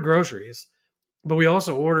ordered groceries, but we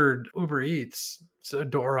also ordered Uber Eats. So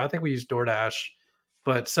I think we used DoorDash,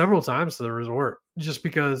 but several times to the resort just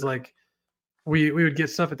because like we would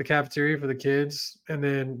get stuff at the cafeteria for the kids, and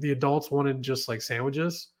then the adults wanted just like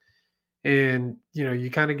sandwiches. And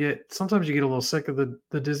you kind of sometimes you get a little sick of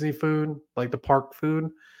the Disney food, like the park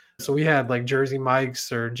food. So we had like Jersey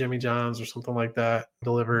Mike's or Jimmy John's or something like that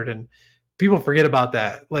delivered, and people forget about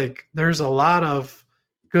that. Like there's a lot of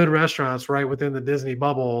good restaurants right within the Disney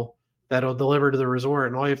bubble that'll deliver to the resort,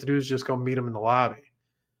 and all you have to do is just go meet them in the lobby.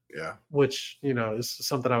 Yeah, which is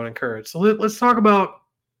something I would encourage. So let's talk about.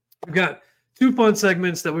 We've got two fun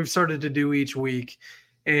segments that we've started to do each week,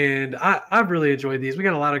 and I've really enjoyed these. We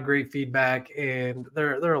got a lot of great feedback, and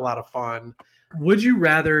they're a lot of fun. Would you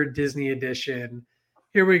rather Disney edition?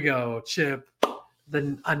 Here we go, Chip.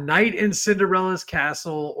 A night in Cinderella's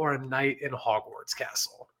castle or a night in Hogwarts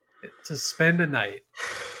castle to spend a night.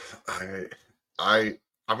 I'm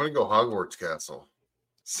gonna go Hogwarts castle.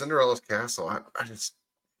 Cinderella's castle. I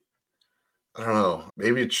don't know.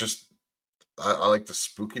 Maybe it's just I like the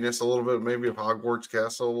spookiness a little bit. Maybe of Hogwarts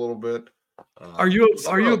castle a little bit. Are you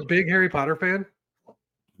a big Harry Potter fan?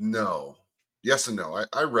 No. Yes and no.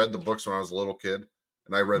 I read the books when I was a little kid,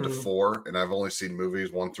 and I read to 4, and I've only seen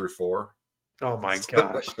movies 1 through 4. Oh my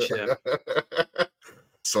gosh, Chip.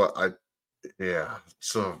 So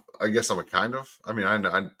I guess I'm a kind of. I mean, I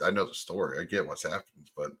know the story. I get what's happening,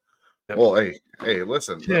 but well, hey,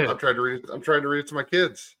 listen. Chip. I'm trying to read it to my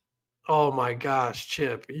kids. Oh my gosh,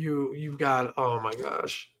 Chip. You've got. Oh my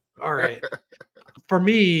gosh. All right. For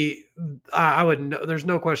me, I would. There's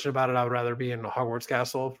no question about it. I would rather be in Hogwarts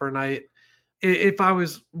Castle for a night. If I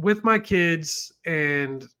was with my kids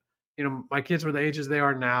and my kids were the ages they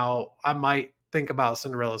are now, I might think about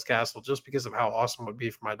Cinderella's Castle just because of how awesome it would be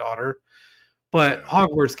for my daughter. But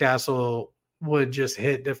Hogwarts Castle would just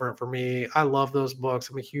hit different for me. I love those books.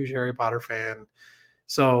 I'm a huge Harry Potter fan.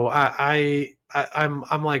 So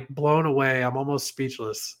I'm like blown away. I'm almost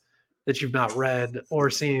speechless that you've not read or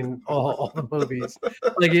seen all the movies.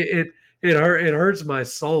 Like it hurts my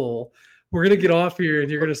soul. We're gonna get off here, and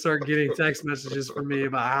you're gonna start getting text messages from me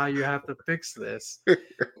about how you have to fix this.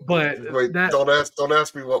 But wait, don't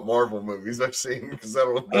ask me what Marvel movies I've seen because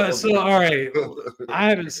all right, I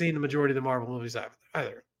haven't seen the majority of the Marvel movies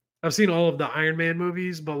either. I've seen all of the Iron Man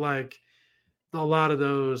movies, but like a lot of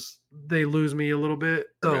those, they lose me a little bit.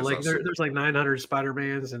 So like there's like 900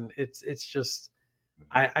 Spider-Mans, and it's just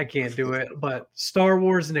I can't do it. But Star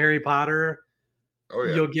Wars and Harry Potter,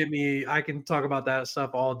 you'll get me. I can talk about that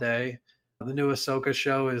stuff all day. The new Ahsoka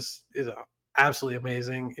show is absolutely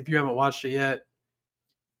amazing. If you haven't watched it yet,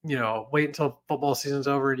 wait until football season's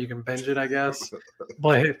over and you can binge it, I guess.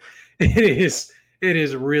 But it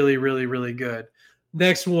is really, really, really good.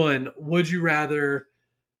 Next one, would you rather?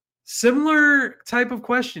 Similar type of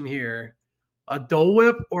question here: a Dole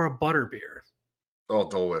Whip or a butterbeer? Oh,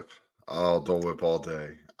 Dole Whip! Oh, Dole Whip all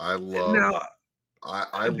day. I love.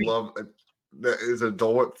 That is a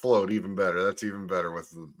Dole Whip float, even better. That's even better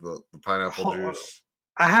with the pineapple juice.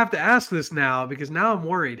 I have to ask this now because now I'm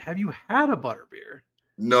worried. Have you had a butterbeer?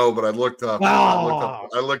 No, but I looked up.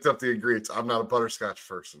 I looked up the ingredients. I'm not a butterscotch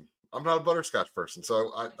person.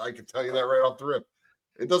 So I can tell you that right off the rip.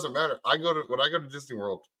 It doesn't matter. When I go to Disney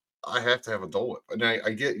World, I have to have a Dole Whip, and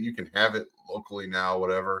I get you can have it locally now,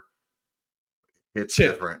 whatever. It's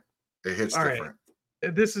different. It hits different. Right.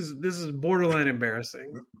 This is borderline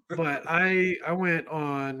embarrassing, but I went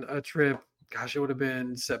on a trip. Gosh, it would have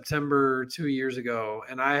been September 2 years ago,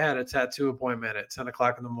 and I had a tattoo appointment at 10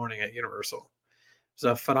 o'clock in the morning at Universal. She's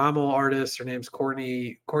a phenomenal artist. Her name's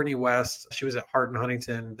Courtney West. She was at Hart and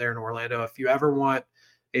Huntington there in Orlando. If you ever want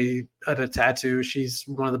a tattoo, she's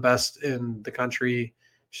one of the best in the country.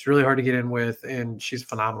 She's really hard to get in with, and she's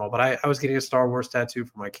phenomenal. But I was getting a Star Wars tattoo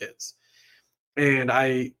for my kids, and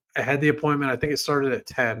I had the appointment. I think it started at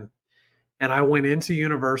 10, and I went into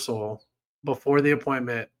Universal before the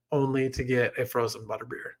appointment only to get a frozen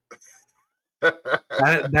butterbeer.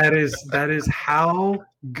 That is how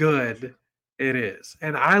good it is.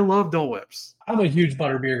 And I love Dole Whips. I'm a huge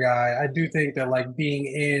butterbeer guy. I do think that like being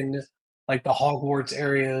in like the Hogwarts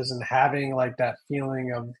areas and having like that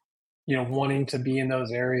feeling of, wanting to be in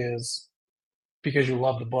those areas because you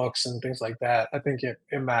love the books and things like that, I think it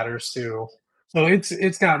matters too. So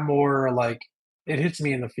it's got more like it hits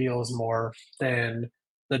me in the feels more than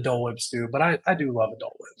the Dole Whips do, but I do love a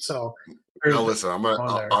Dole Whip. So Now there's listen, on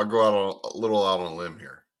there. I'll go out on a little out on a limb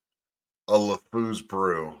here. A LeFou's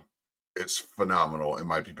brew is phenomenal. It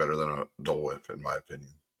might be better than a Dole Whip, in my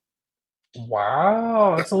opinion.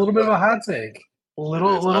 Wow, that's a little bit of a hot take. A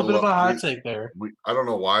It is. I little bit of love a hot take there. we. I don't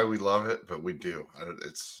know why we love it, but we do.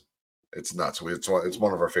 It's nuts. It's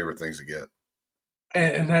one of our favorite things to get.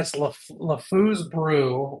 And that's LeFou's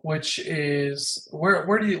Brew, which is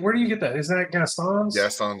where do you get that? Is that Gaston's?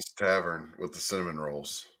 Gaston's Tavern with the cinnamon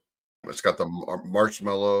rolls. It's got the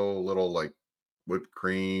marshmallow little like whipped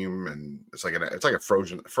cream, and it's like a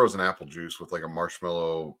frozen apple juice with like a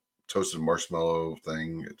marshmallow toasted marshmallow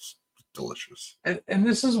thing. It's delicious. And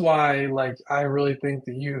this is why like I really think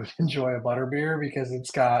that you enjoy a butterbeer because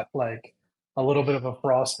it's got like a little bit of a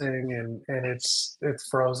frosting and it's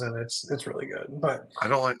frozen. It's really good. But I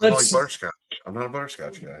don't like let's butterscotch. I'm not a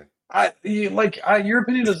butterscotch guy. your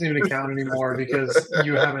opinion doesn't even count anymore because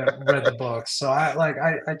you haven't read the books. So I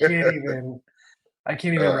can't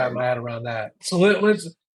even wrap Uh, my head around that. So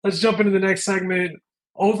let's jump into the next segment.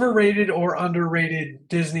 Overrated or underrated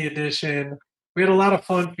Disney edition. We had a lot of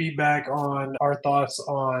fun feedback on our thoughts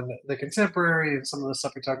on the contemporary and some of the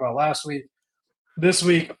stuff we talked about last week. This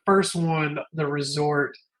week, first one, the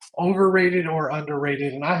resort. Overrated or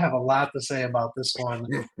underrated? And I have a lot to say about this one.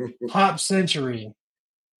 Pop Century,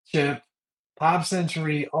 Chip. Pop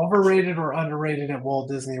Century, overrated or underrated at Walt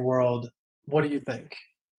Disney World? What do you think?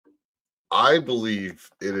 I believe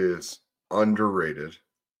it is underrated.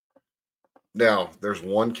 Now, there's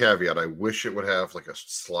one caveat. I wish it would have like a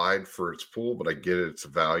slide for its pool, but I get it, it's a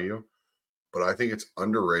value. But I think it's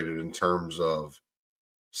underrated in terms of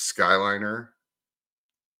Skyliner,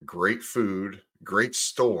 great food, great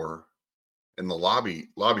store, and the lobby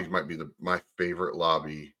might be my favorite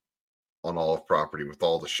lobby on all of property with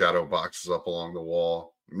all the shadow boxes up along the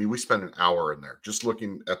wall. I mean, we spent an hour in there just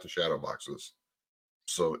looking at the shadow boxes.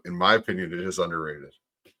 So, in my opinion, it is underrated.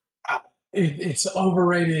 Uh, it's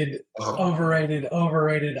overrated, Oh, overrated,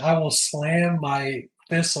 overrated. I will slam my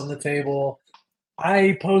fists on the table.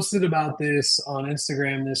 I posted about this on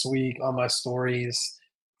Instagram this week on my stories.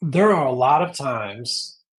 There are a lot of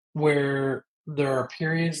times where there are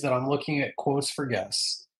periods that I'm looking at quotes for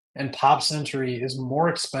guests, and Pop Century is more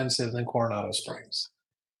expensive than Coronado Springs.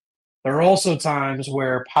 There are also times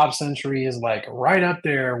where Pop Century is like right up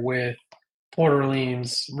there with Port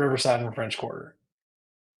Orleans, Riverside, and French Quarter.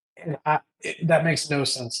 And that makes no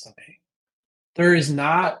sense to me. There is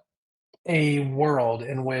not a world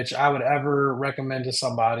in which I would ever recommend to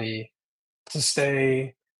somebody to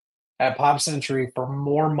stay at Pop Century for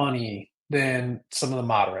more money than some of the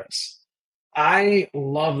moderates. I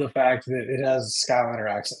love the fact that it has Skyliner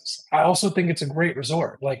access. I also think it's a great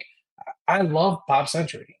resort. Like I love Pop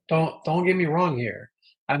Century. Don't get me wrong here.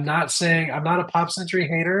 I'm not a Pop Century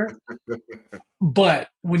hater, but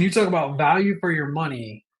when you talk about value for your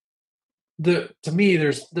money, to me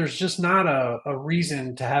there's just not a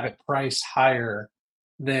reason to have it priced higher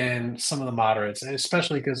than some of the moderates,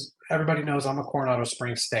 especially because everybody knows I'm a Coronado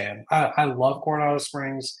Springs stan. I love Coronado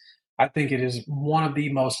Springs. I think it is one of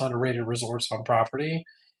the most underrated resorts on property,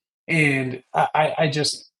 and I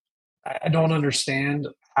just I don't understand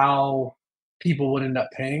how people would end up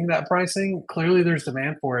paying that pricing. Clearly, there's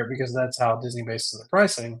demand for it because that's how Disney bases the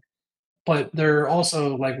pricing, but there are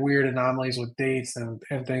also like weird anomalies with dates and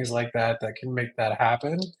things like that that can make that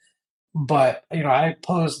happen. But I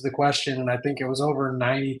posed the question, and I think it was over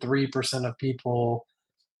 93% of people,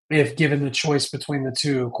 if given the choice between the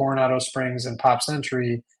two, Coronado Springs and Pop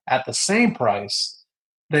Century, at the same price,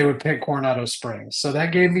 they would pick Coronado Springs. So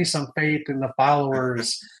that gave me some faith in the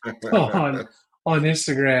followers on on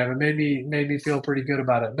Instagram and made me feel pretty good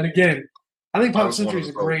about it. But again, I think I Pop was one Century of is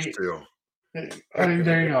a the folks great. too. I mean,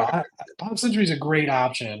 there you go. Pop Century is a great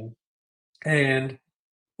option, and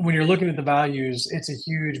when you're looking at the values, it's a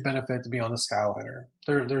huge benefit to be on the Skyliner.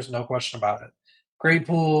 There's no question about it. Great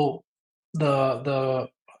pool. The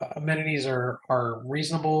amenities are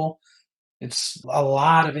reasonable. It's a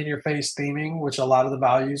lot of in your face theming, which a lot of the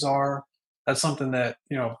values are. That's something that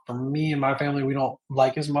for me and my family we don't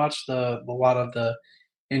like as much. A lot of the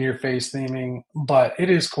in your face theming, but it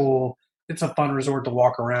is cool. It's a fun resort to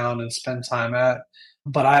walk around and spend time at.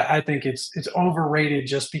 But I think it's overrated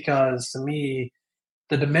just because to me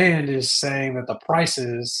the demand is saying that the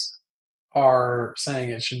prices are saying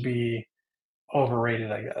it should be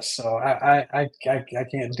overrated, I guess. So I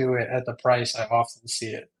can't do it at the price I often see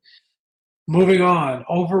it. Moving on,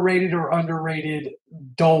 overrated or underrated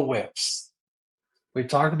Dole Whips. We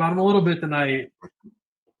talked about them a little bit tonight.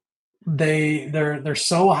 They're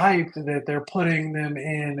so hyped that they're putting them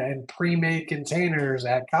in pre-made containers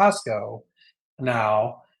at Costco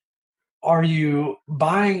now. Are you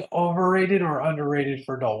buying overrated or underrated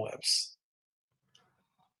for Dole Whips?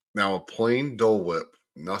 Now, a plain Dole Whip,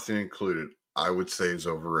 nothing included, I would say is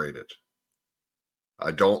overrated.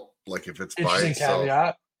 I don't like if it's by Interesting itself.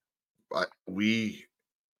 caveat. I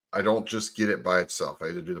I don't just get it by itself. I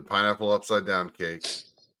either do the pineapple upside down cake,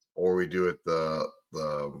 or we do it the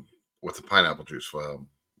with the pineapple juice. Well,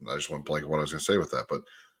 I just went blank what I was going to say with that, but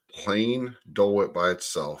plain Dole Whip by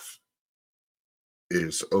itself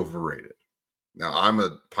is overrated. Now I'm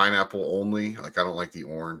a pineapple only. Like I don't like the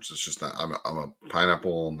orange. It's just not. I'm a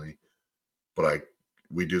pineapple only. But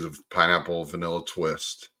we do the pineapple vanilla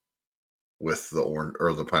twist with the orange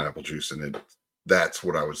or the pineapple juice in it. That's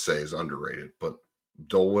what I would say is underrated. But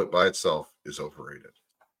Dole Whip by itself is overrated.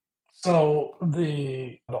 So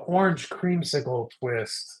the orange creamsicle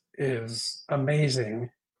twist is amazing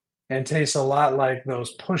and tastes a lot like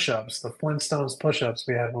those push-ups, the Flintstones push-ups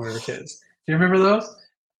we had when we were kids. Do you remember those?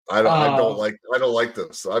 Um, I don't like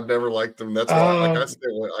those. I've never liked them. That's why like I um, say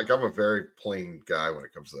like I'm a very plain guy when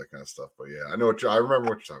it comes to that kind of stuff. But yeah, I remember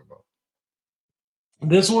what you're talking about.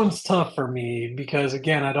 this one's tough for me because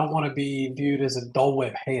again, I don't want to be viewed as a Dole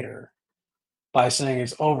Whip hater by saying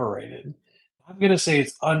it's overrated. I'm gonna say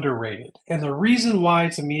it's underrated. And the reason why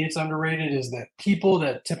to me it's underrated is that people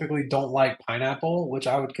that typically don't like pineapple, which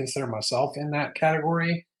I would consider myself in that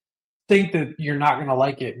category, think that you're not gonna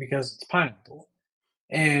like it because it's pineapple.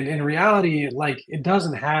 And in reality, like it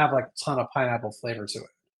doesn't have like a ton of pineapple flavor to it.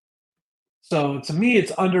 So to me,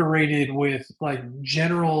 it's underrated with like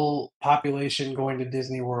general population going to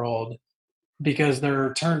Disney World because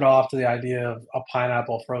they're turned off to the idea of a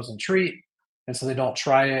pineapple frozen treat, and so they don't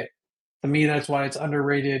try it. To me, that's why it's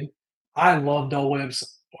underrated. I love Dole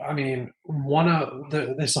Whips. I mean, one of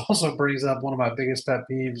this also brings up one of my biggest pet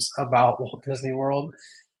peeves about Walt Disney World,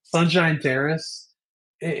 Sunshine Terrace.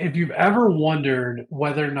 If you've ever wondered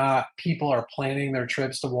whether or not people are planning their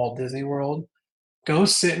trips to Walt Disney World, go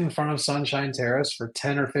sit in front of Sunshine Terrace for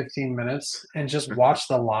 10 or 15 minutes and just watch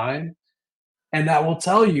the line, and that will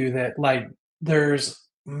tell you that like there's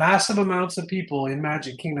massive amounts of people in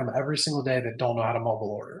Magic Kingdom every single day that don't know how to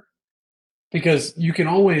mobile order because you can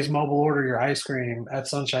always mobile order your ice cream at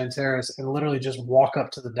Sunshine Terrace and literally just walk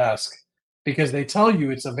up to the desk because they tell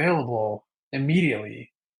you it's available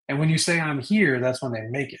immediately, and when you say I'm here, that's when they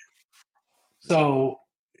make it. So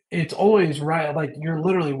it's always right, like you're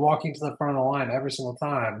literally walking to the front of the line every single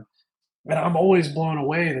time, and I'm always blown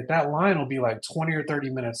away that that line will be like 20 or 30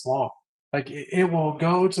 minutes long. Like it will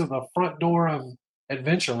go to the front door of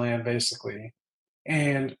Adventureland basically,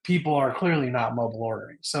 and people are clearly not mobile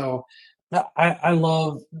ordering. So I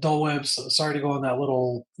love Dole Whips. Sorry to go on that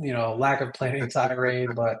little, lack of planning tirade,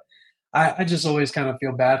 but I just always kind of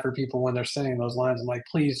feel bad for people when they're sitting in those lines. I'm like,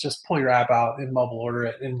 please just pull your app out and mobile order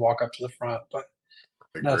it and walk up to the front. But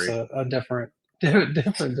I that's agree. a different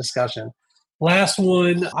different discussion. Last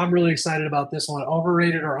one, I'm really excited about this one.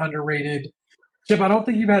 Overrated or underrated? Chip, I don't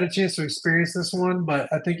think you've had a chance to experience this one,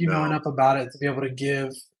 but I think you know No. enough about it to be able to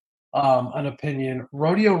give an opinion.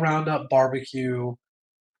 Rodeo Roundup Barbecue.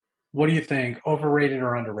 What do you think? Overrated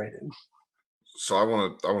or underrated? So I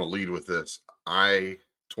want to lead with this. I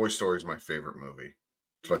Toy Story is my favorite movie.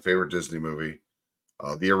 It's my favorite Disney movie.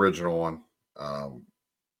 The original one. Um,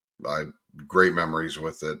 I great memories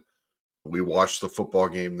with it. We watched the football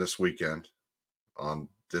game this weekend on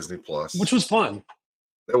Disney Which Plus. was fun.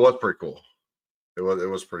 It was pretty cool. It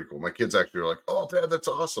was pretty cool. My kids actually were like, "Oh, Dad, that's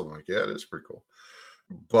awesome!" I'm like, yeah, it is pretty cool,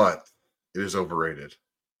 but it is overrated,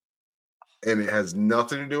 and it has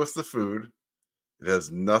nothing to do with the food. It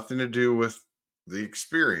has nothing to do with the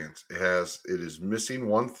experience. It is missing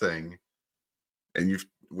one thing, and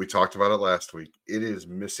we talked about it last week. It is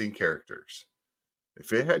missing characters.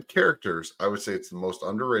 If it had characters, I would say it's the most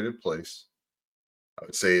underrated place. I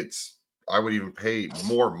would say I would even pay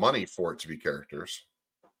more money for it to be characters.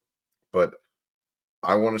 But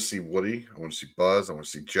I want to see Woody. I want to see Buzz. I want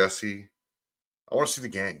to see Jesse. I want to see the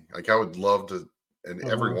gang. Like I would love to, and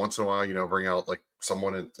every Mhm. once in a while, bring out like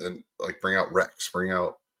someone and like bring out Rex, bring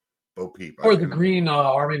out Bo Peep, Or the Green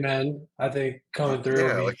Army Men, I think coming through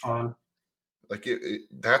would yeah, be fun. like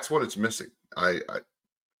that's what it's missing.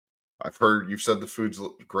 I've heard you've said the food's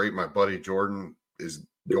great. My buddy Jordan is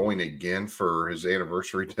going again for his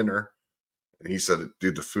anniversary dinner, And he said,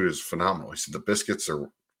 dude, the food is phenomenal. He said the biscuits are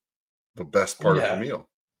the best part of the Yeah. meal.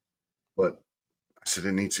 But I said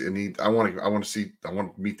I want to see, I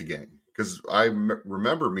want to meet the gang because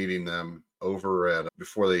remember meeting them over at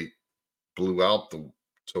before they blew out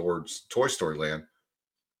towards Toy Story Land.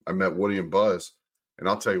 I met Woody and Buzz, and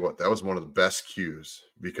I'll tell you what, that was one of the best cues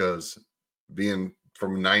because being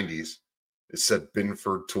from '90s, it said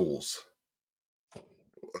Binford Tools.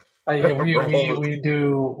 Yeah, we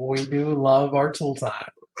do love our tool time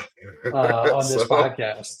on this so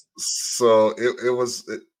podcast. so it was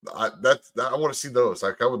I want to see those.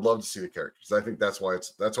 Like I would love to see the characters. I think that's why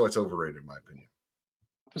it's overrated in my opinion.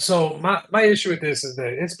 So my issue with this is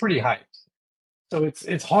that it's pretty hyped. So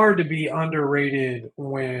it's hard to be underrated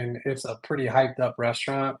when it's a pretty hyped up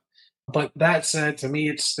restaurant. But that said, to me,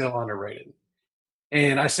 it's still underrated.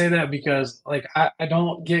 And I say that because like I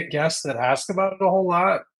don't get guests that ask about it a whole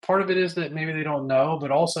lot. Part of it is that maybe they don't know,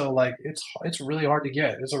 but also like it's really hard to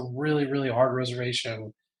get. It's a really, really hard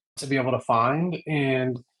reservation to be able to find.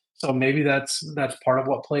 And so maybe that's part of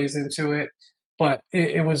what plays into it. But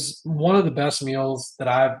it was one of the best meals that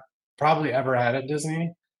I've probably ever had at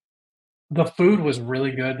Disney. The food was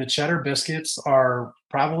really good. The cheddar biscuits are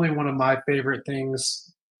probably one of my favorite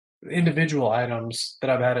things, individual items that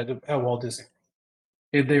I've had at Walt Disney.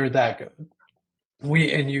 They were that good.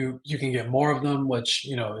 You can get more of them, which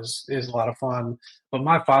is a lot of fun. But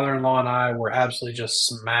my father-in-law and I were absolutely just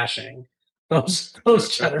smashing those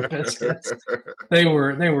cheddar biscuits. They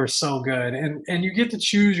were so good, and you get to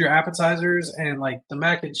choose your appetizers and like the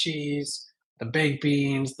mac and cheese, the baked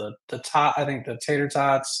beans, the tot. I think the tater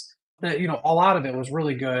tots. That a lot of it was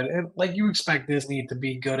really good, and like you expect Disney to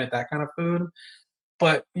be good at that kind of food.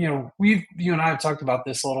 But you and I have talked about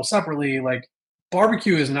this a little separately. Like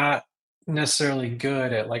barbecue is not necessarily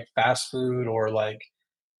good at like fast food or like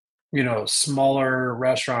smaller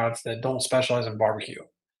restaurants that don't specialize in barbecue.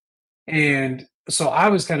 And so I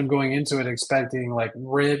was kind of going into it expecting like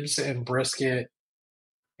ribs and brisket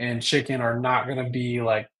and chicken are not going to be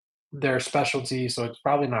like their specialty, so it's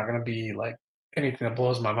probably not going to be like anything that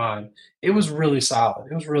blows my mind. It was really solid.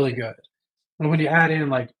 It was really good. And when you add in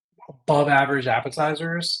like above average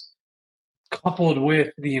appetizers coupled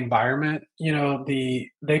with the environment,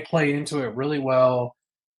 they play into it really well.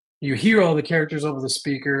 You hear all the characters over the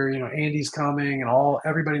speaker, Andy's coming and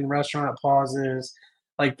everybody in the restaurant pauses.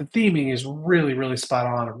 Like the theming is really, really spot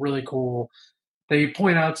on, really cool. They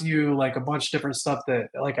point out to you like a bunch of different stuff that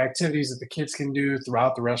like activities that the kids can do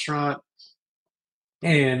throughout the restaurant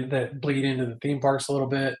and that bleed into the theme parks a little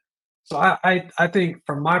bit. So I think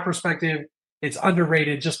from my perspective, it's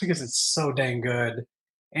underrated just because it's so dang good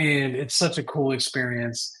and it's such a cool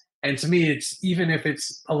experience. And to me, it's even if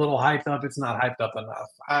it's a little hyped up, it's not hyped up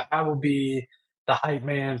enough. I will be the hype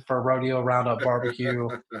man for Rodeo Roundup Barbecue.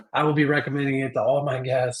 I will be recommending it to all my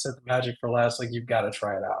guests at the Magic for Less. Like you've got to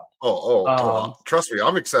try it out. Trust me,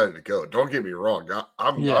 I'm excited to go. Don't get me wrong.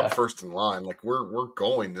 I'm Yeah, first in line. Like we're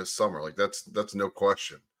going this summer. Like that's no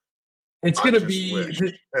question. it's I gonna just be wish.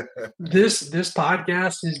 this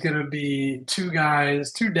podcast is gonna be two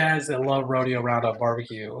dads that love Rodeo Roundup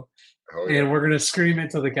Barbecue, Oh and yeah. we're gonna scream it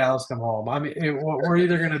till the cows come home. I mean, we're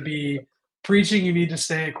either gonna be preaching you need to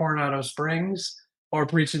stay at Coronado Springs, or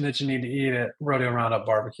preaching that you need to eat at Rodeo Roundup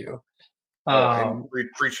Barbecue. Oh, and Um,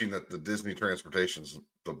 preaching that the Disney transportation's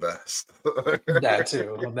the best. that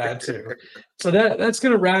too. So that's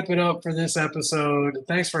gonna wrap it up for this episode.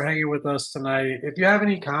 Thanks for hanging with us tonight. If you have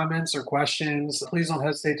any comments or questions, please don't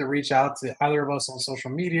hesitate to reach out to either of us on social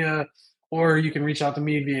media, or you can reach out to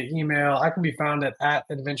me via email. I can be found at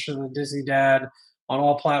Adventures of the Disney Dad on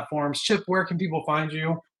all platforms. Chip, where can people find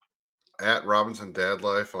you? At Robinson Dad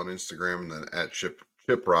Life on Instagram, and then at Chip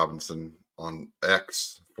Robinson on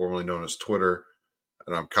X, formerly known as Twitter.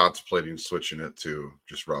 And I'm contemplating switching it to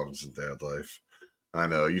just Robinson Dad Life. I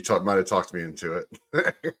know you might have talked me into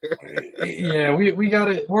it. Yeah, we got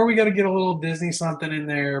it. Where we got to get a little Disney something in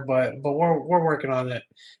there, but we're working on it.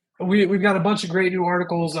 We've got a bunch of great new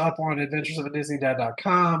articles up on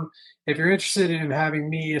adventuresofadisneydad.com. If you're interested in having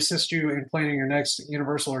me assist you in planning your next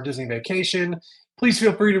Universal or Disney vacation, please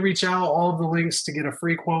feel free to reach out. All of the links to get a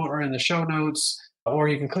free quote are in the show notes, or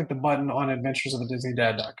you can click the button on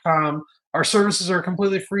adventuresofadisneydad.com. Our services are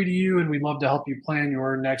completely free to you, and we'd love to help you plan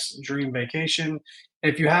your next dream vacation.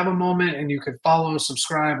 If you have a moment and you could follow,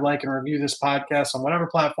 subscribe, like, and review this podcast on whatever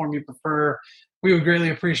platform you prefer, we would greatly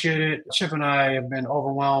appreciate it. Chip and I have been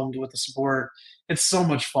overwhelmed with the support. It's so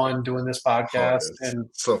much fun doing this Oh, podcast it's and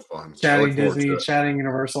so fun. I look chatting forward to Disney, it. chatting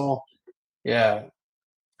Universal. Yeah.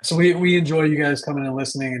 So we enjoy you guys coming and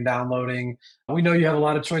listening and downloading. We know you have a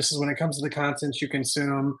lot of choices when it comes to the content you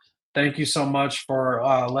consume. Thank you so much for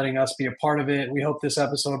letting us be a part of it. We hope this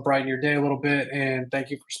episode brightened your day a little bit, and thank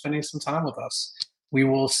you for spending some time with us. We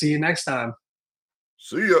will see you next time.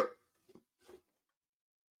 See ya.